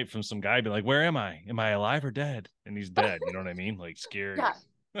middle of the night from some guy being like, "Where am I? Am I alive or dead?" And he's dead. You know what I mean? Like scary. Yeah.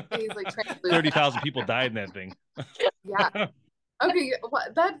 He's like 30,000 people died in that thing. Yeah. Okay,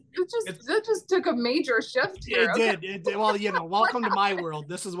 that just took a major shift here. It did. Well, welcome to my world.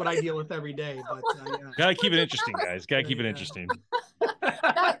 This is what I deal with every day. But gotta keep it interesting, guys. Gotta keep it interesting.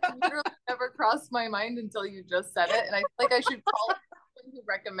 That literally never crossed my mind until you just said it, and I feel like I should call someone who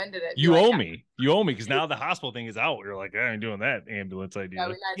recommended it. You owe me because now the hospital thing is out. You're like, I ain't doing that ambulance idea.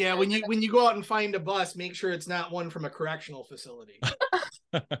 Yeah, when you go out and find a bus, make sure it's not one from a correctional facility.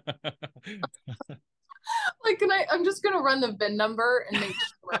 Like, I'm just gonna run the VIN number and make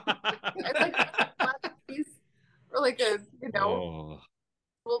sure or like a school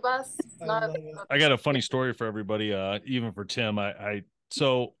bus. I got a funny story for everybody, even for Tim.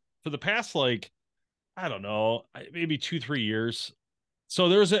 So for the past I don't know, maybe 2-3 years. So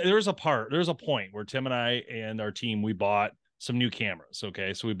there's a point where Tim and I and our team, we bought some new cameras.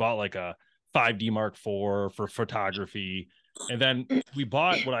 Okay. So we bought like a 5D Mark IV for photography. And then we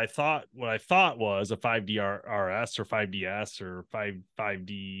bought what I thought was a 5D RS or 5DS or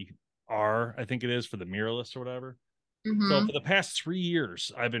 5D R, I think it is, for the mirrorless or whatever. Mm-hmm. So for the past 3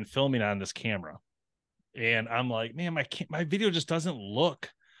 years, I've been filming on this camera, and I'm like, man, my video just doesn't look.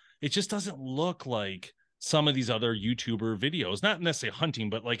 It just doesn't look like some of these other YouTuber videos, not necessarily hunting,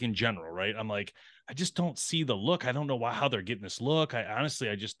 but like in general, right? I'm like, I just don't see the look. I don't know how they're getting this look. I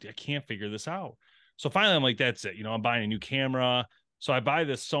can't figure this out. So finally, I'm like, that's it. I'm buying a new camera. So I buy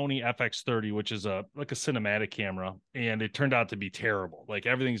this Sony FX30, which is like a cinematic camera, and it turned out to be terrible. Like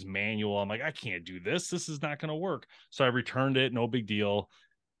everything's manual. I'm like, I can't do this. This is not going to work. So I returned it. No big deal.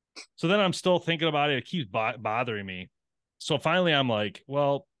 So then I'm still thinking about it. It keeps bothering me. So finally, I'm like,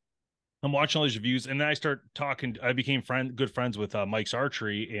 well, I'm watching all these reviews, and then I start talking. I became good friends with Mike's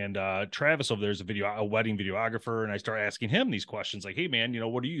Archery, and Travis over there is a wedding videographer, and I start asking him these questions like, hey man,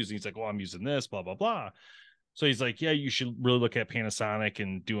 what are you using? He's like, well, I'm using this, blah, blah, blah. So he's like, yeah, you should really look at Panasonic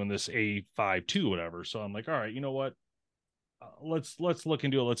and doing this A5 II, whatever. So I'm like, all right, you know what? Let's look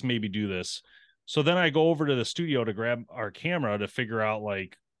into it. Let's maybe do this. So then I go over to the studio to grab our camera to figure out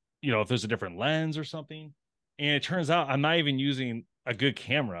like, if there's a different lens or something. And it turns out I'm not even using a good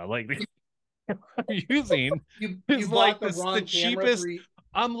camera. Like I'm using you like the cheapest.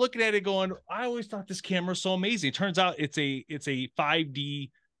 I'm looking at it going, I always thought this camera was so amazing. It turns out it's a 5D.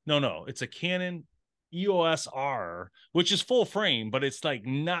 No, it's a Canon EOS R, which is full frame, but it's like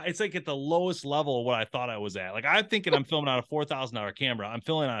not, it's like at the lowest level of what I thought I was at. Like I'm thinking I'm filming on a $4,000 camera. I'm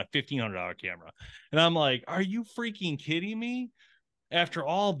filming on a $1,500 camera. And I'm like, are you freaking kidding me? After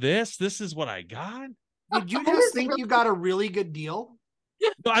all this is what I got? Did you just think you got a really good deal?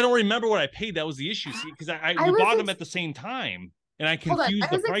 No, I don't remember what I paid. That was the issue. See, because we bought them at the same time. And I confused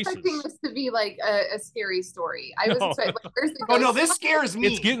the prices. I was expecting this to be like a scary story. I was expecting, like, where's the Oh no, this scares me.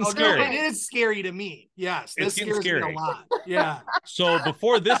 It's getting scary. No, it is scary to me. Yes, this scares me a lot. Yeah. So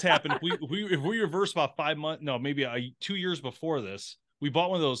before this happened, if we reverse about 5 months, no, maybe 2 years before this, we bought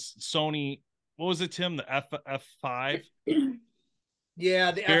one of those Sony. What was it, Tim? The F5.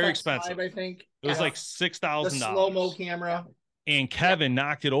 Yeah, the very FX5, expensive. I think it was like $6,000. The slow-mo camera. And Kevin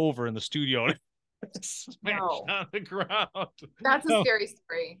knocked it over in the studio. Smashed on the ground. That's a scary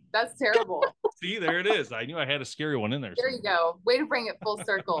story. That's terrible. See, there it is. I knew I had a scary one in there. There you go. Way to bring it full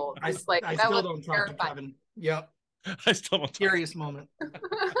circle. Just like I that still was don't talk terrifying. to Kevin. Yep. I still don't. Scariest moment.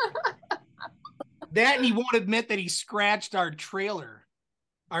 That, and he won't admit that he scratched our trailer.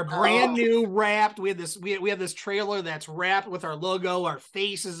 Our brand new wrapped. We have this trailer that's wrapped with our logo, our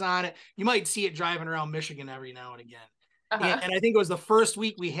faces on it. You might see it driving around Michigan every now and again. And I think it was the first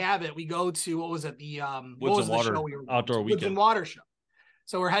week we have it. We go to, what was it? The Woods and Water outdoor weekend. Woods and Water show.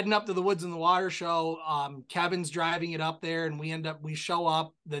 So we're heading up to the Woods and the Water show. Kevin's driving it up there, and we show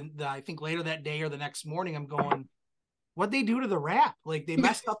up. I think later that day or the next morning, I'm going, what'd they do to the wrap? Like, they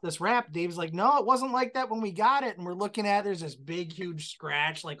messed up this wrap. Dave's like, no, it wasn't like that when we got it. And we're looking at, there's this big, huge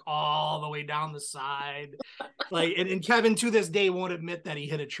scratch, like all the way down the side. Like, and Kevin to this day won't admit that he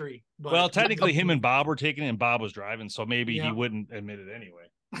hit a tree. But well, technically him and Bob were taking it and Bob was driving. So maybe he wouldn't admit it anyway.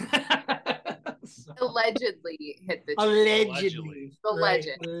 Allegedly hit the tree.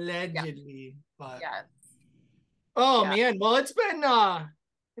 Allegedly. But yes. Oh man. Well, it's been,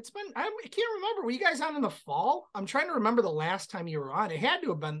 I can't remember. Were you guys on in the fall? I'm trying to remember the last time you were on. It had to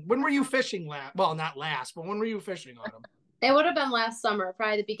have been, when were you fishing last? Well, not last, but when were you fishing on them? It would have been last summer,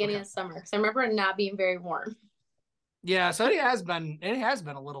 probably the beginning of summer. Because I remember it not being very warm. Yeah, so it has been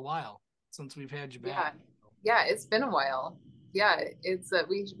a little while since we've had you back. Yeah, it's been a while. Yeah, it's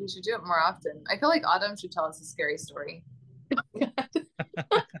we should do it more often. I feel like Autumn should tell us a scary story.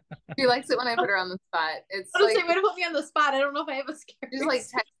 She likes it when I put her on the spot. It's like, way to put me on the spot. I don't know if I have a scary. She's like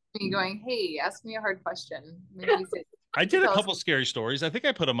texting me going, "Hey, ask me a hard question." Maybe you say, I did a couple scary stories. I think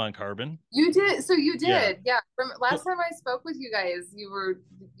I put them on Carbon. You did. So you did. Yeah. From last time I spoke with you guys, you were,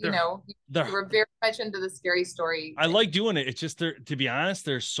 you were very much into the scary story. I like doing it. It's just, to be honest,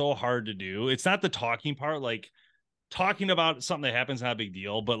 they're so hard to do. It's not the talking part. Like, talking about something that happens, not a big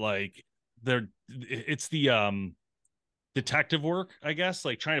deal, but like it's the detective work, I guess,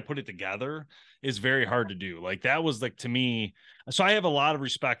 like trying to put it together is very hard to do. Like, that was like, to me, so I have a lot of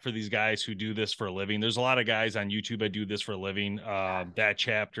respect for these guys who do this for a living. There's a lot of guys on YouTube that do this for a living. That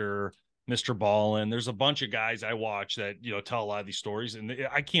Chapter, Mr. Ballin, there's a bunch of guys I watch that, tell a lot of these stories, and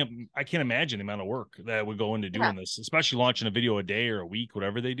I can't imagine the amount of work that would go into doing this, especially launching a video a day or a week,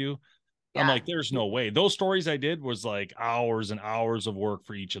 whatever they do. I'm like, there's no way. Those stories I did was like hours and hours of work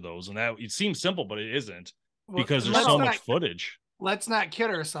for each of those. And that it seems simple, but it isn't, because there's so much footage. Let's not kid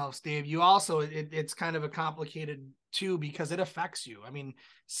ourselves, Dave. You also, it's kind of a complicated too, because it affects you. I mean,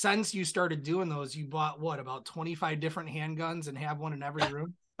 since you started doing those, you bought what, about 25 different handguns and have one in every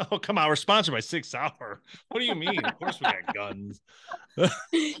room? Oh, come on. We're sponsored by 6 Hour. What do you mean? Of course we got guns.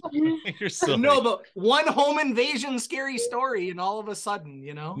 You're silly. No, but one home invasion scary story, and all of a sudden,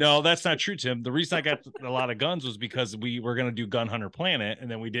 you know? No, that's not true, Tim. The reason I got a lot of guns was because we were going to do Gun Hunter Planet,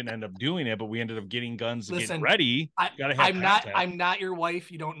 and then we didn't end up doing it, but we ended up getting guns to get ready. I'm not your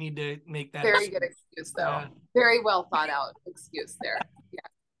wife. You don't need to make that. Very good excuse, though. Very well thought out excuse there. Yeah.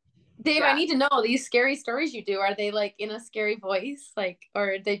 Dave, I need to know, these scary stories you do, are they like in a scary voice, like,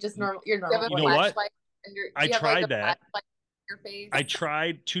 or are they just normal? Your normal. You know what? I tried that. I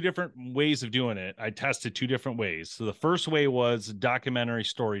tried 2 different ways of doing it. I tested 2 different ways. So the first way was documentary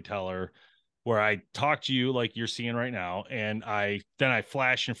storyteller, where I talk to you like you're seeing right now, and I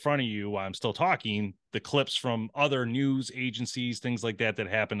flash in front of you while I'm still talking the clips from other news agencies, things like that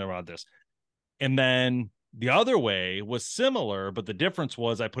happened around this. And then the other way was similar, but the difference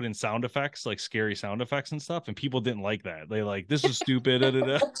was I put in sound effects, like scary sound effects and stuff, and people didn't like that. They like, this is stupid.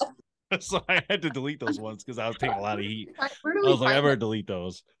 So I had to delete those ones because I was taking a lot of heat. I was like, I better delete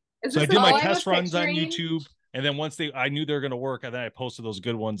those. So I did my test runs on YouTube, and then once I knew they were going to work, and then I posted those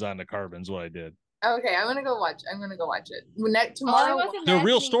good ones on the Carbons. What I did. Okay, I'm gonna go watch it tomorrow. They're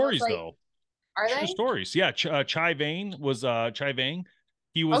real stories, like, though. Are they? True stories? Yeah. Chai Vane was Chai Vane.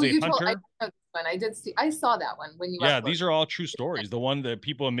 He was a hunter. I saw that one when you. Yeah, these are all true stories. The one that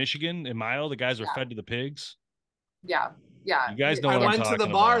people in Michigan in Mile, the guys were fed to the pigs. Yeah. You guys know what I'm talking about. I went to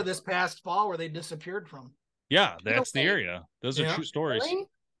the bar this past fall where they disappeared from. Yeah, that's the area. Those are true stories. Really?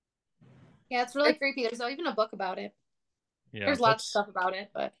 Yeah, it's really creepy. There's even a book about it. Yeah, there's lots of stuff about it,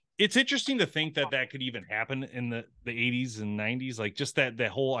 but it's interesting to think that could even happen in the 80s and 90s. Like, just that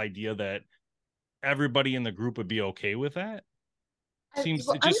whole idea that everybody in the group would be okay with that. Seems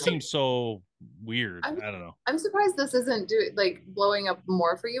so weird. I don't know. I'm surprised this isn't blowing up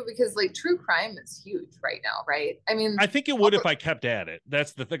more for you, because like true crime is huge right now, right? I mean, I think it would if I kept at it.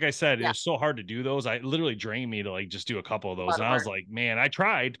 That's the thing I said. It was so hard to do those. I literally drained me to like just do a couple of those. And I was like, man, I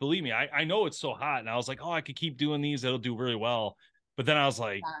tried. Believe me, I know it's so hot. And I was like, oh, I could keep doing these. It'll do really well. But then I was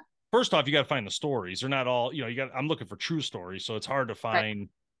like, first off, you got to find the stories. They're not all, I'm looking for true stories. So it's hard to find,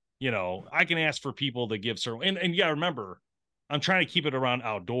 I can ask for people to give certain, and yeah, remember, I'm trying to keep it around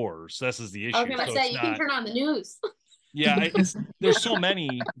outdoors. This is the issue. I was going to say, you can turn on the news. Yeah, there's so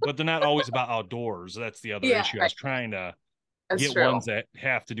many, but they're not always about outdoors. That's the other issue. I was trying to get ones that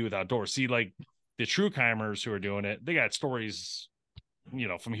have to do with outdoors. See, like the true climbers who are doing it, they got stories,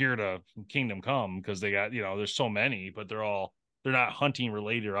 from here to Kingdom Come, because they got, there's so many, but they're not hunting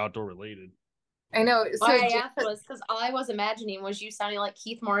related or outdoor related. I know. So I asked was because all I was imagining was you sounding like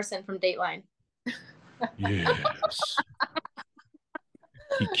Keith Morrison from Dateline. Yes.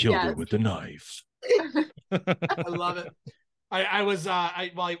 He killed it with a knife. I love it. I was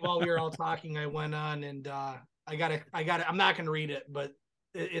while we were all talking, I went on and I got it. I'm not gonna read it, but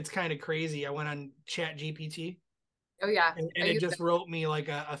it's kind of crazy. I went on Chat GPT. Oh yeah. And it just wrote me like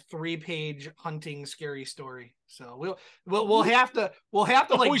a 3-page hunting scary story. So we'll have to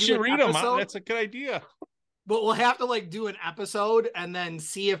like we should read them. That's a good idea. But we'll have to like do an episode and then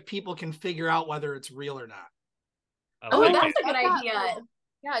see if people can figure out whether it's real or not. That's a good idea.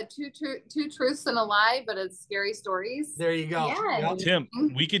 Yeah, two truths and a lie, but it's scary stories. There you go. Yeah. Tim,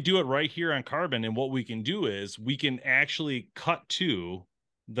 we could do it right here on Carbon, and what we can do is we can actually cut to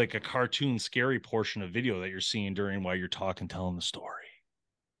like a cartoon scary portion of video that you're seeing while you're talking, telling the story.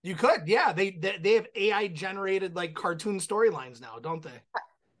 You could, yeah. They have AI generated like cartoon storylines now, don't they?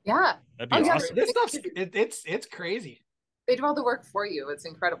 Yeah, that'd be awesome. This stuff's it's crazy. They do all the work for you. It's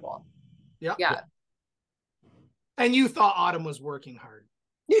incredible. Yeah. And you thought Autumn was working hard.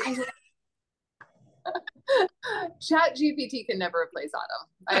 Chat GPT can never replace Autumn.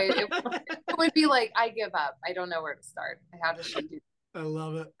 It would be like, I give up. I don't know where to start. How does she do? I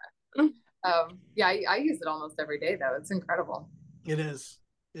love it. Yeah, I use it almost every day though. It's incredible. It is.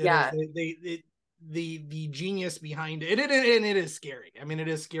 Yeah. The genius behind it, and it is scary. I mean, it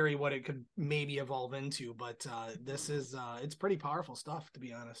is scary what it could maybe evolve into, but this is it's pretty powerful stuff, to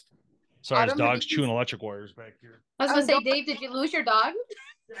be honest. Sorry, his dog's chewing electric wires back here. I was gonna say, Dave, did you lose your dog?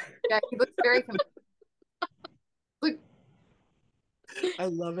 Yeah, he looks very Look. I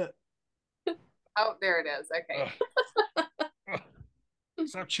love it. Oh, there it is. Okay.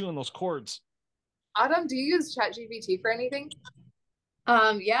 Stop chewing those cords. Autumn, do you use ChatGPT for anything?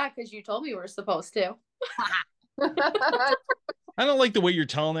 Yeah, because you told me we were supposed to. I don't like the way you're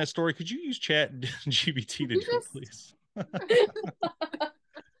telling that story. Could you use Chat GPT to do it, please?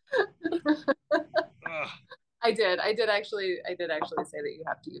 I did actually say that you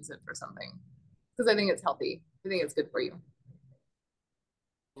have to use it for something because I think it's healthy. I think it's good for you.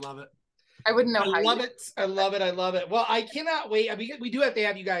 Love it. I wouldn't know. I love it. Well, I cannot wait. I mean, we do have to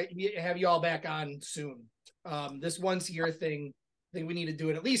have you all back on soon. This once a year thing, I think we need to do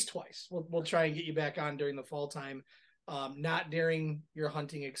it at least twice. We'll try and get you back on during the fall time, not during your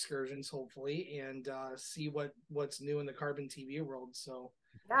hunting excursions, hopefully, and see what's new in the carbon TV world. So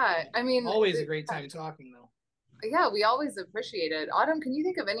yeah, I mean, always a great time talking though. Yeah, we always appreciate it. Autumn, can you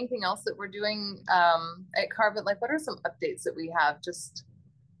think of anything else that we're doing at Carbon? Like, what are some updates that we have? Just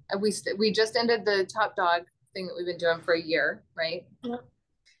we just ended the Top Dog thing that we've been doing for a year, right?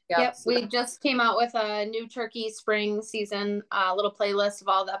 Yep. We just came out with a new turkey spring season, little playlist of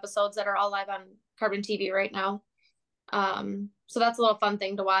all the episodes that are all live on Carbon TV right now. So that's a little fun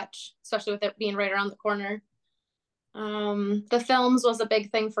thing to watch, especially with it being right around the corner. The films was a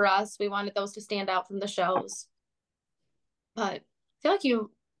big thing for us. We wanted those to stand out from the shows. But I feel like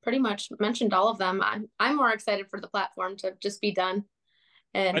you pretty much mentioned all of them. I'm more excited for the platform to just be done.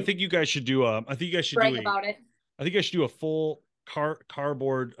 And I think you guys should do about it. I think I should do a full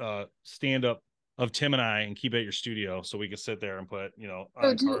cardboard stand up of Tim and I and keep it at your studio so we can sit there and put,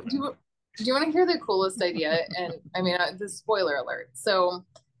 So do you want to hear the coolest idea? And I mean, the spoiler alert. So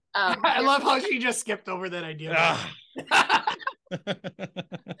I love how she just skipped over that idea.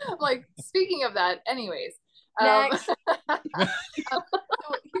 Like, speaking of that, anyways.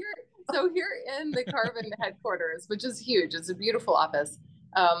 So here in the Carbon headquarters, which is huge, it's a beautiful office.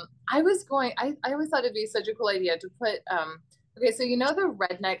 I always thought it'd be such a cool idea to put okay, so the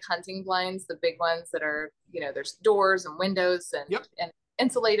redneck hunting blinds, the big ones that are, there's doors and windows and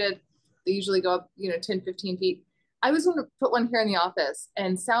insulated. They usually go up 10 15 feet. I was going to put one here in the office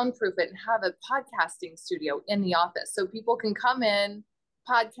and soundproof it and have a podcasting studio in the office so people can come in,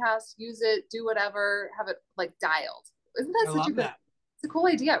 podcast, use it, do whatever, have it like dialed. Isn't that such a good? It's a cool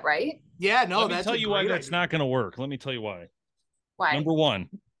idea, right? Yeah, no, Let me tell you why that's not going to work. Let me tell you why. Why? Number one,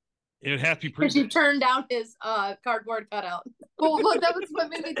 it would have to be because you turned down his cardboard cutout. Well, that was what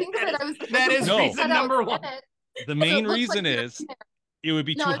made me think of it. I was that is reason number one. The main reason is it would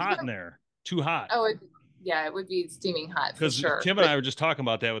be too hot in there. Too hot. Oh, it would be steaming hot. Because sure. Tim and I were just talking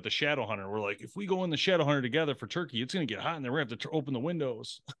about that with the Shadow Hunter. We're like, if we go in the Shadow Hunter together for turkey, it's going to get hot in there. We're going to have to open the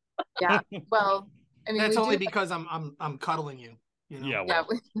windows. Yeah. Well, I mean, that's only because I'm cuddling you. Yeah. Well,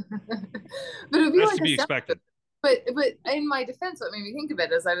 yeah. But it'd be that's like to be expected. But in my defense, what made me think of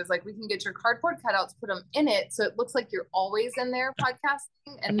it is I was like, we can get your cardboard cutouts, put them in it, so it looks like you're always in there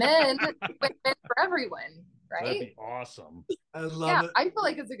podcasting, and then win for everyone, right? That'd be awesome. I love it. I feel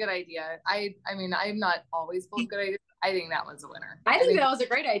like it's a good idea. I mean, I'm not always full of good ideas. I think that one's a winner. I think that was a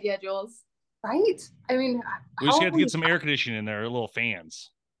great idea, Jules. Right? I mean, we just have to get some air conditioning in there, little fans.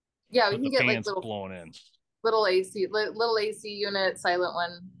 Yeah, we can get fans like blowing in. Little AC unit, silent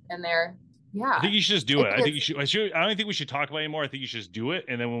one in there. Yeah, I think you should just do it. I think you should. I don't think we should talk about it anymore. I think you should just do it,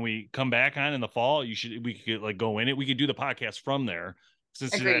 and then when we come back on in the fall, we could like go in it. We could do the podcast from there,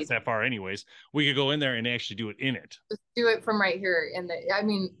 since that's that far, anyways. We could go in there and actually do it in it. Just do it from right here in the. I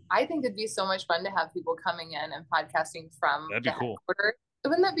mean, I think it'd be so much fun to have people coming in and podcasting from. That'd be cool.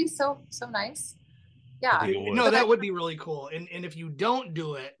 Wouldn't that be so nice? Yeah. No, that would be really cool. And if you don't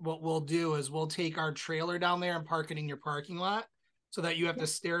do it, what we'll do is we'll take our trailer down there and park it in your parking lot, so that you have to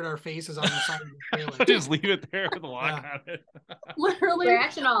stare at our faces on the side of the trailer. Just leave it there with a lock on it. Literally,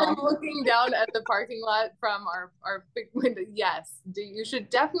 I'm looking down at the parking lot from our big window. Yes, you should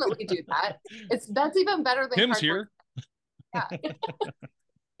definitely do that. That's even better than Tim's here. Yeah.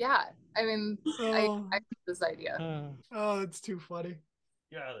 Yeah. I mean, I like this idea. Oh, it's too funny.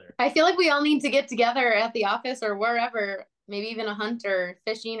 Get out of there. I feel like we all need to get together at the office or wherever, maybe even a hunt or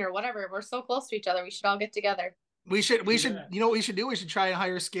fishing or whatever. We're so close to each other. We should all get together. We should, you know what we should do? We should try and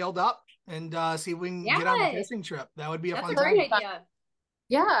hire Scaled Up and see if we can get on a fishing trip. That would be a fun time. That's a great idea.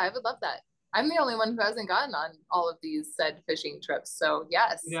 Yeah, I would love that. I'm the only one who hasn't gotten on all of these said fishing trips. So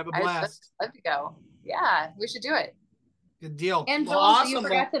yes, you'd have a blast. I'd love to go. Yeah, we should do it. Good deal. And Joel, awesome. You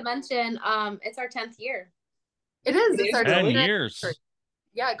forgot to mention, it's our 10th year. It is. It's our 10 years.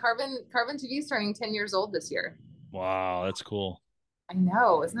 Yeah, Carbon TV is turning 10 years old this year. Wow, that's cool. I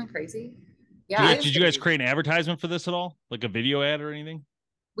know. Isn't that crazy? Yeah. Did you guys create an advertisement for this at all? Like a video ad or anything?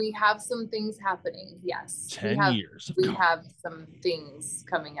 We have some things happening. Yes. 10 years. We have some things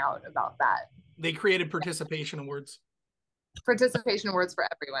coming out about that. They created participation awards. Participation awards for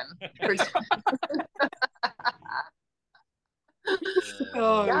everyone.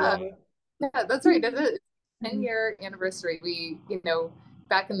 Oh, yeah. Yeah, that's right. 10-year anniversary. We,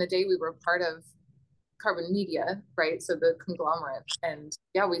 back in the day, we were part of Carbon Media, right? So the conglomerate. And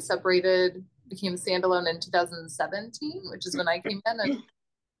yeah, we separated, became standalone in 2017, which is when I came in. And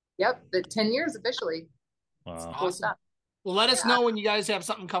yep, the 10 years officially. Wow. Cool stuff. Well, let us know when you guys have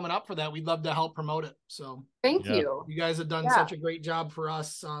something coming up for that. We'd love to help promote it. So thank you. You guys have done such a great job for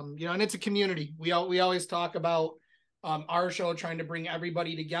us. And it's a community. We always talk about our show trying to bring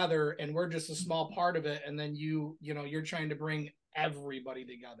everybody together, and we're just a small part of it. And then you're trying to bring everybody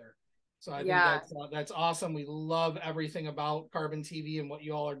together. So I think that's awesome. We love everything about Carbon TV and what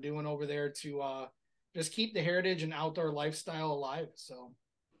you all are doing over there to just keep the heritage and outdoor lifestyle alive. So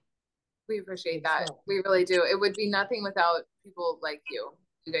we appreciate that. We really do. It would be nothing without people like you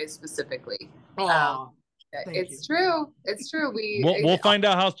guys specifically. It's true. It's true. We'll find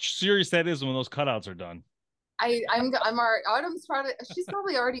out how serious that is when those cutouts are done. I'm Autumn's probably, she's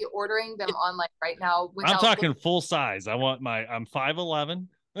probably already ordering them online right now. I'm talking full size. I'm 5'11".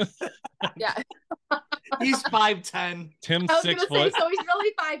 Yeah. He's 5'10". Tim's 6 foot. So he's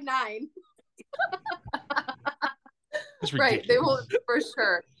really 5'9". Right. They will for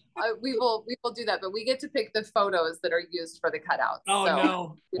sure. We will do that, but we get to pick the photos that are used for the cutouts.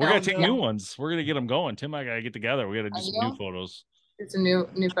 No, we're gonna take new ones. We're gonna get them going. Tim and I gotta get together. We gotta do some new photos. It's new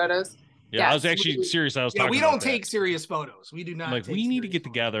photos. Yeah, I was actually serious. I was talking. We don't take serious photos. We do not. Like we need to get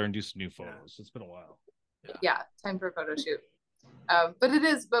together and do some new photos. It's been a while. Yeah, time for a photo shoot. But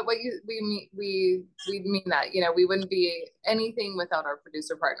what we mean that we wouldn't be anything without our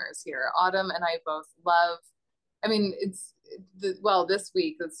producer partners here. Autumn and I both love. I mean, this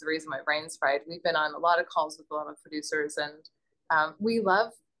week, that's the reason my brain's fried. We've been on a lot of calls with a lot of producers, and we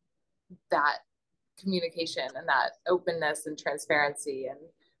love that communication and that openness and transparency. And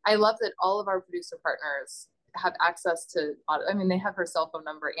I love that all of our producer partners have access to, they have her cell phone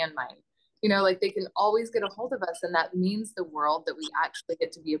number and mine. They can always get a hold of us, and that means the world that we actually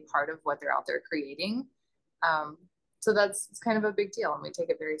get to be a part of what they're out there creating. So it's kind of a big deal, and we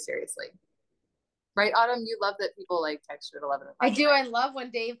take it very seriously. Right, Autumn? You love that people text you at 11 o'clock. I do. I love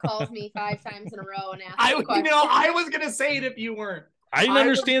when Dave calls me 5 times in a row and asks I was going to say it if you weren't. I didn't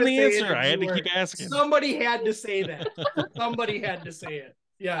understand the answer. I had to keep asking. Somebody had to say that. Somebody had to say it.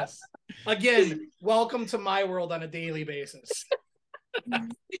 Yes. Again, welcome to my world on a daily basis.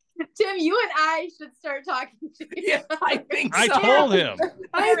 Tim, you and I should start talking to you. Yeah, I think so. I told him.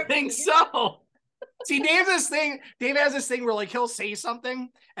 I think so. See, Dave has this thing where he'll say something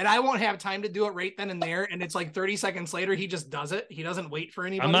and I won't have time to do it right then and there. And it's 30 seconds later, he just does it. He doesn't wait for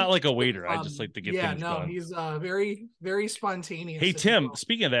anybody. I'm not like a waiter. I just like to get things done. He's very, very spontaneous. Hey, Tim,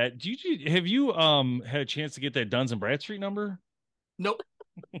 speaking of that, have you had a chance to get that Duns and Bradstreet number? Nope.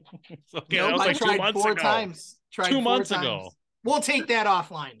 Okay, that was I tried 2 months 4 ago. times. 2 months ago. We'll take that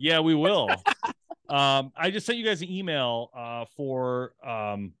offline. Yeah, we will. I just sent you guys an email for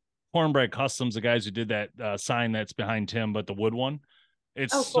Cornbread Customs, the guys who did that sign that's behind Tim, but the wood one.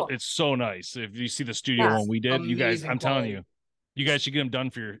 It's cool. It's so nice. If you see the studio one we did, you guys, I'm telling you, you guys should get them done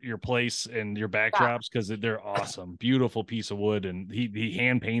for your place and your backdrops because they're awesome. Beautiful piece of wood, and he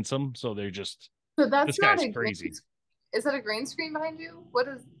hand paints them, so they're just. So that's this not guy's crazy. Is that a green screen behind you? What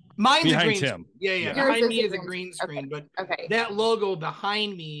is? Mine's behind a green Tim. Yeah. Behind me is a green screen, but okay. That logo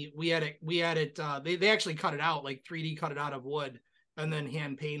behind me, we had it. They actually cut it out, 3D cut it out of wood, and then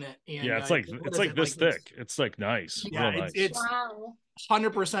hand paint it. And yeah, it's like this thick. It's nice. Yeah, nice. It's wow.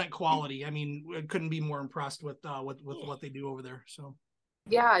 100% quality. I mean, I couldn't be more impressed with what they do over there. So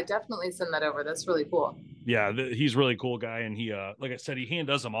yeah, definitely send that over. That's really cool. Yeah, he's a really cool guy, and he like I said, he hand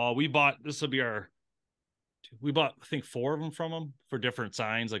does them all. We bought I think 4 of them from him for different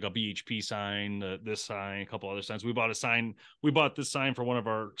signs, like a BHP sign, this sign, a couple other signs. We bought this sign for one of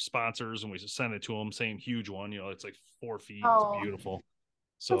our sponsors, and we sent it to him, same huge one, it's 4 feet. Oh, it's beautiful.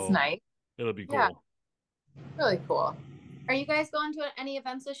 So that's nice. It'll be cool. Yeah. Really cool. Are you guys going to any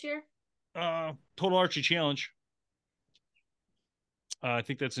events this year? Total Archery Challenge. I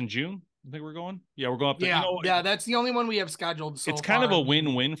think that's in June. I think we're going. Yeah, we're going up there. Yeah, that's the only one we have scheduled. So it's kind of a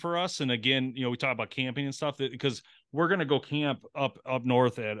win-win for us. And again, we talk about camping and stuff because we're gonna go camp up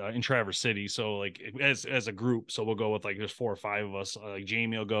north in Traverse City. So as a group, so we'll go with there's 4 or 5 of us.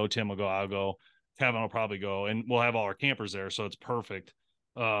 Jamie will go, Tim will go, I'll go, Kevin will probably go, and we'll have all our campers there. So it's perfect.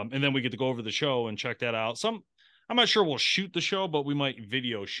 And then we get to go over the show and check that out. I'm not sure we'll shoot the show, but we might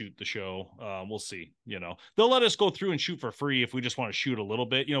video shoot the show. We'll see. They'll let us go through and shoot for free if we just want to shoot a little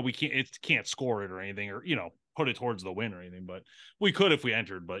bit. We can't score it or anything, or put it towards the win or anything. But we could if we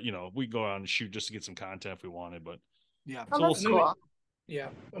entered. But we go out and shoot just to get some content if we wanted. But yeah, so that's cool. Yeah,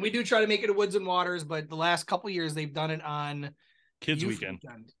 and we do try to make it a Woods and Waters, but the last couple of years they've done it on Kids Weekend.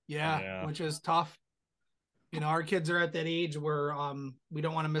 Yeah, which is tough. Our kids are at that age where we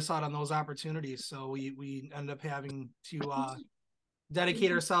don't want to miss out on those opportunities. So we end up having to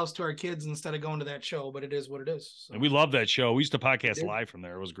dedicate ourselves to our kids instead of going to that show, but it is what it is. So. And we love that show. We used to podcast live from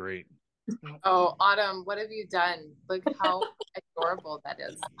there. It was great. Oh, Autumn, what have you done? Look how adorable that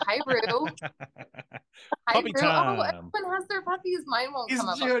is. Hi, Rue. Hi, Puppy Rue. time. Oh, everyone has their puppies. Mine won't come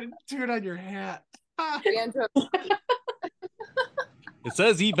up. Turn on your hat. It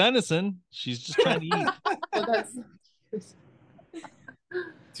says eat venison. She's just trying to eat. Oh, that's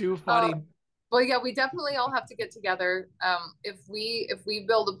too funny. Well, yeah, we definitely all have to get together. If we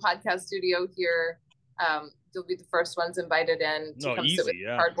build a podcast studio here, you'll be the first ones invited in to come sit with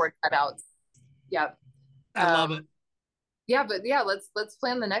cardboard cutouts. Yeah, I love it. Yeah, but yeah, let's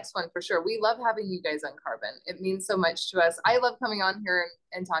plan the next one for sure. We love having you guys on Carbon. It means so much to us. I love coming on here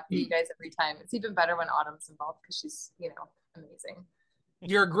and talking to you guys every time. It's even better when Autumn's involved because she's amazing.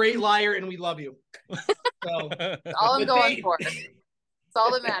 You're a great liar, and we love you. So that's all I'm going for. It's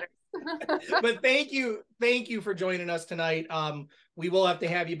all that matters. But thank you for joining us tonight. We will have to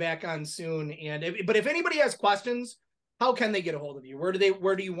have you back on soon. But if anybody has questions, how can they get a hold of you? Where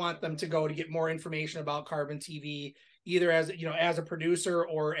do you want them to go to get more information about Carbon TV, either as a producer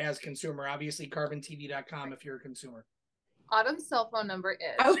or as consumer? Obviously, carbontv.com if you're a consumer. Autumn's cell phone number is.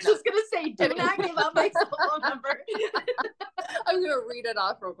 I was just gonna say, do not give out my cell phone number. I'm gonna read it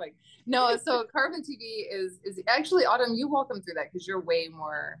off real quick. No, so Carbon TV is actually, Autumn, you walk them through that because you're way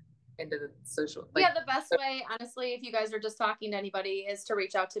more into the social. Yeah, the best way, honestly, if you guys are just talking to anybody, is to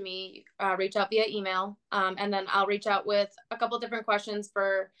reach out to me. Reach out via email, and then I'll reach out with a couple different questions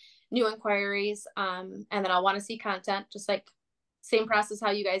for new inquiries, and then I'll want to see content, just like same process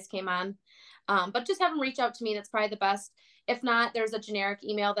how you guys came on. But just have them reach out to me. That's probably the best. If not, there's a generic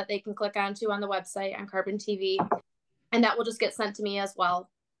email that they can click onto on the website on Carbon TV, and that will just get sent to me as well.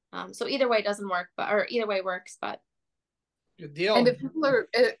 So either way doesn't work, or either way works. But good deal. And if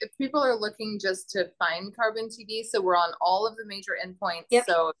people are looking just to find Carbon TV, so we're on all of the major endpoints. Yep.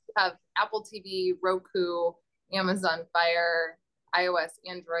 So you have Apple TV, Roku, Amazon Fire, iOS,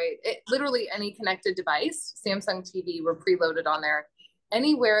 Android, literally any connected device. Samsung TV, we're preloaded on there.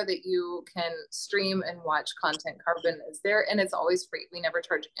 Anywhere that you can stream and watch content, Carbon is there, and it's always free. We never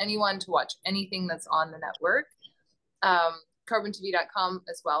charge anyone to watch anything that's on the network. carbontv.com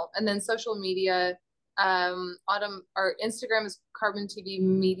as well. And then social media, Autumn, our Instagram is Carbon TV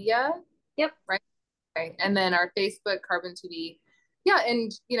Media. Yep. Right. And then our Facebook, Carbon TV. Yeah. And,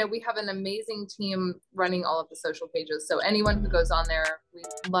 we have an amazing team running all of the social pages. So anyone who goes on there, we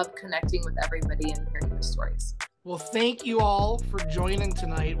love connecting with everybody and hearing their stories. Well, thank you all for joining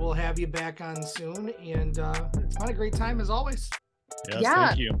tonight. We'll have you back on soon. And it's been a great time as always. Yes, yeah.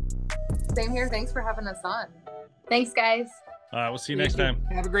 Thank you. Same here. Thanks for having us on. Thanks, guys. We'll see you next time.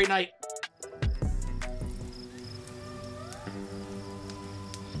 Have a great night.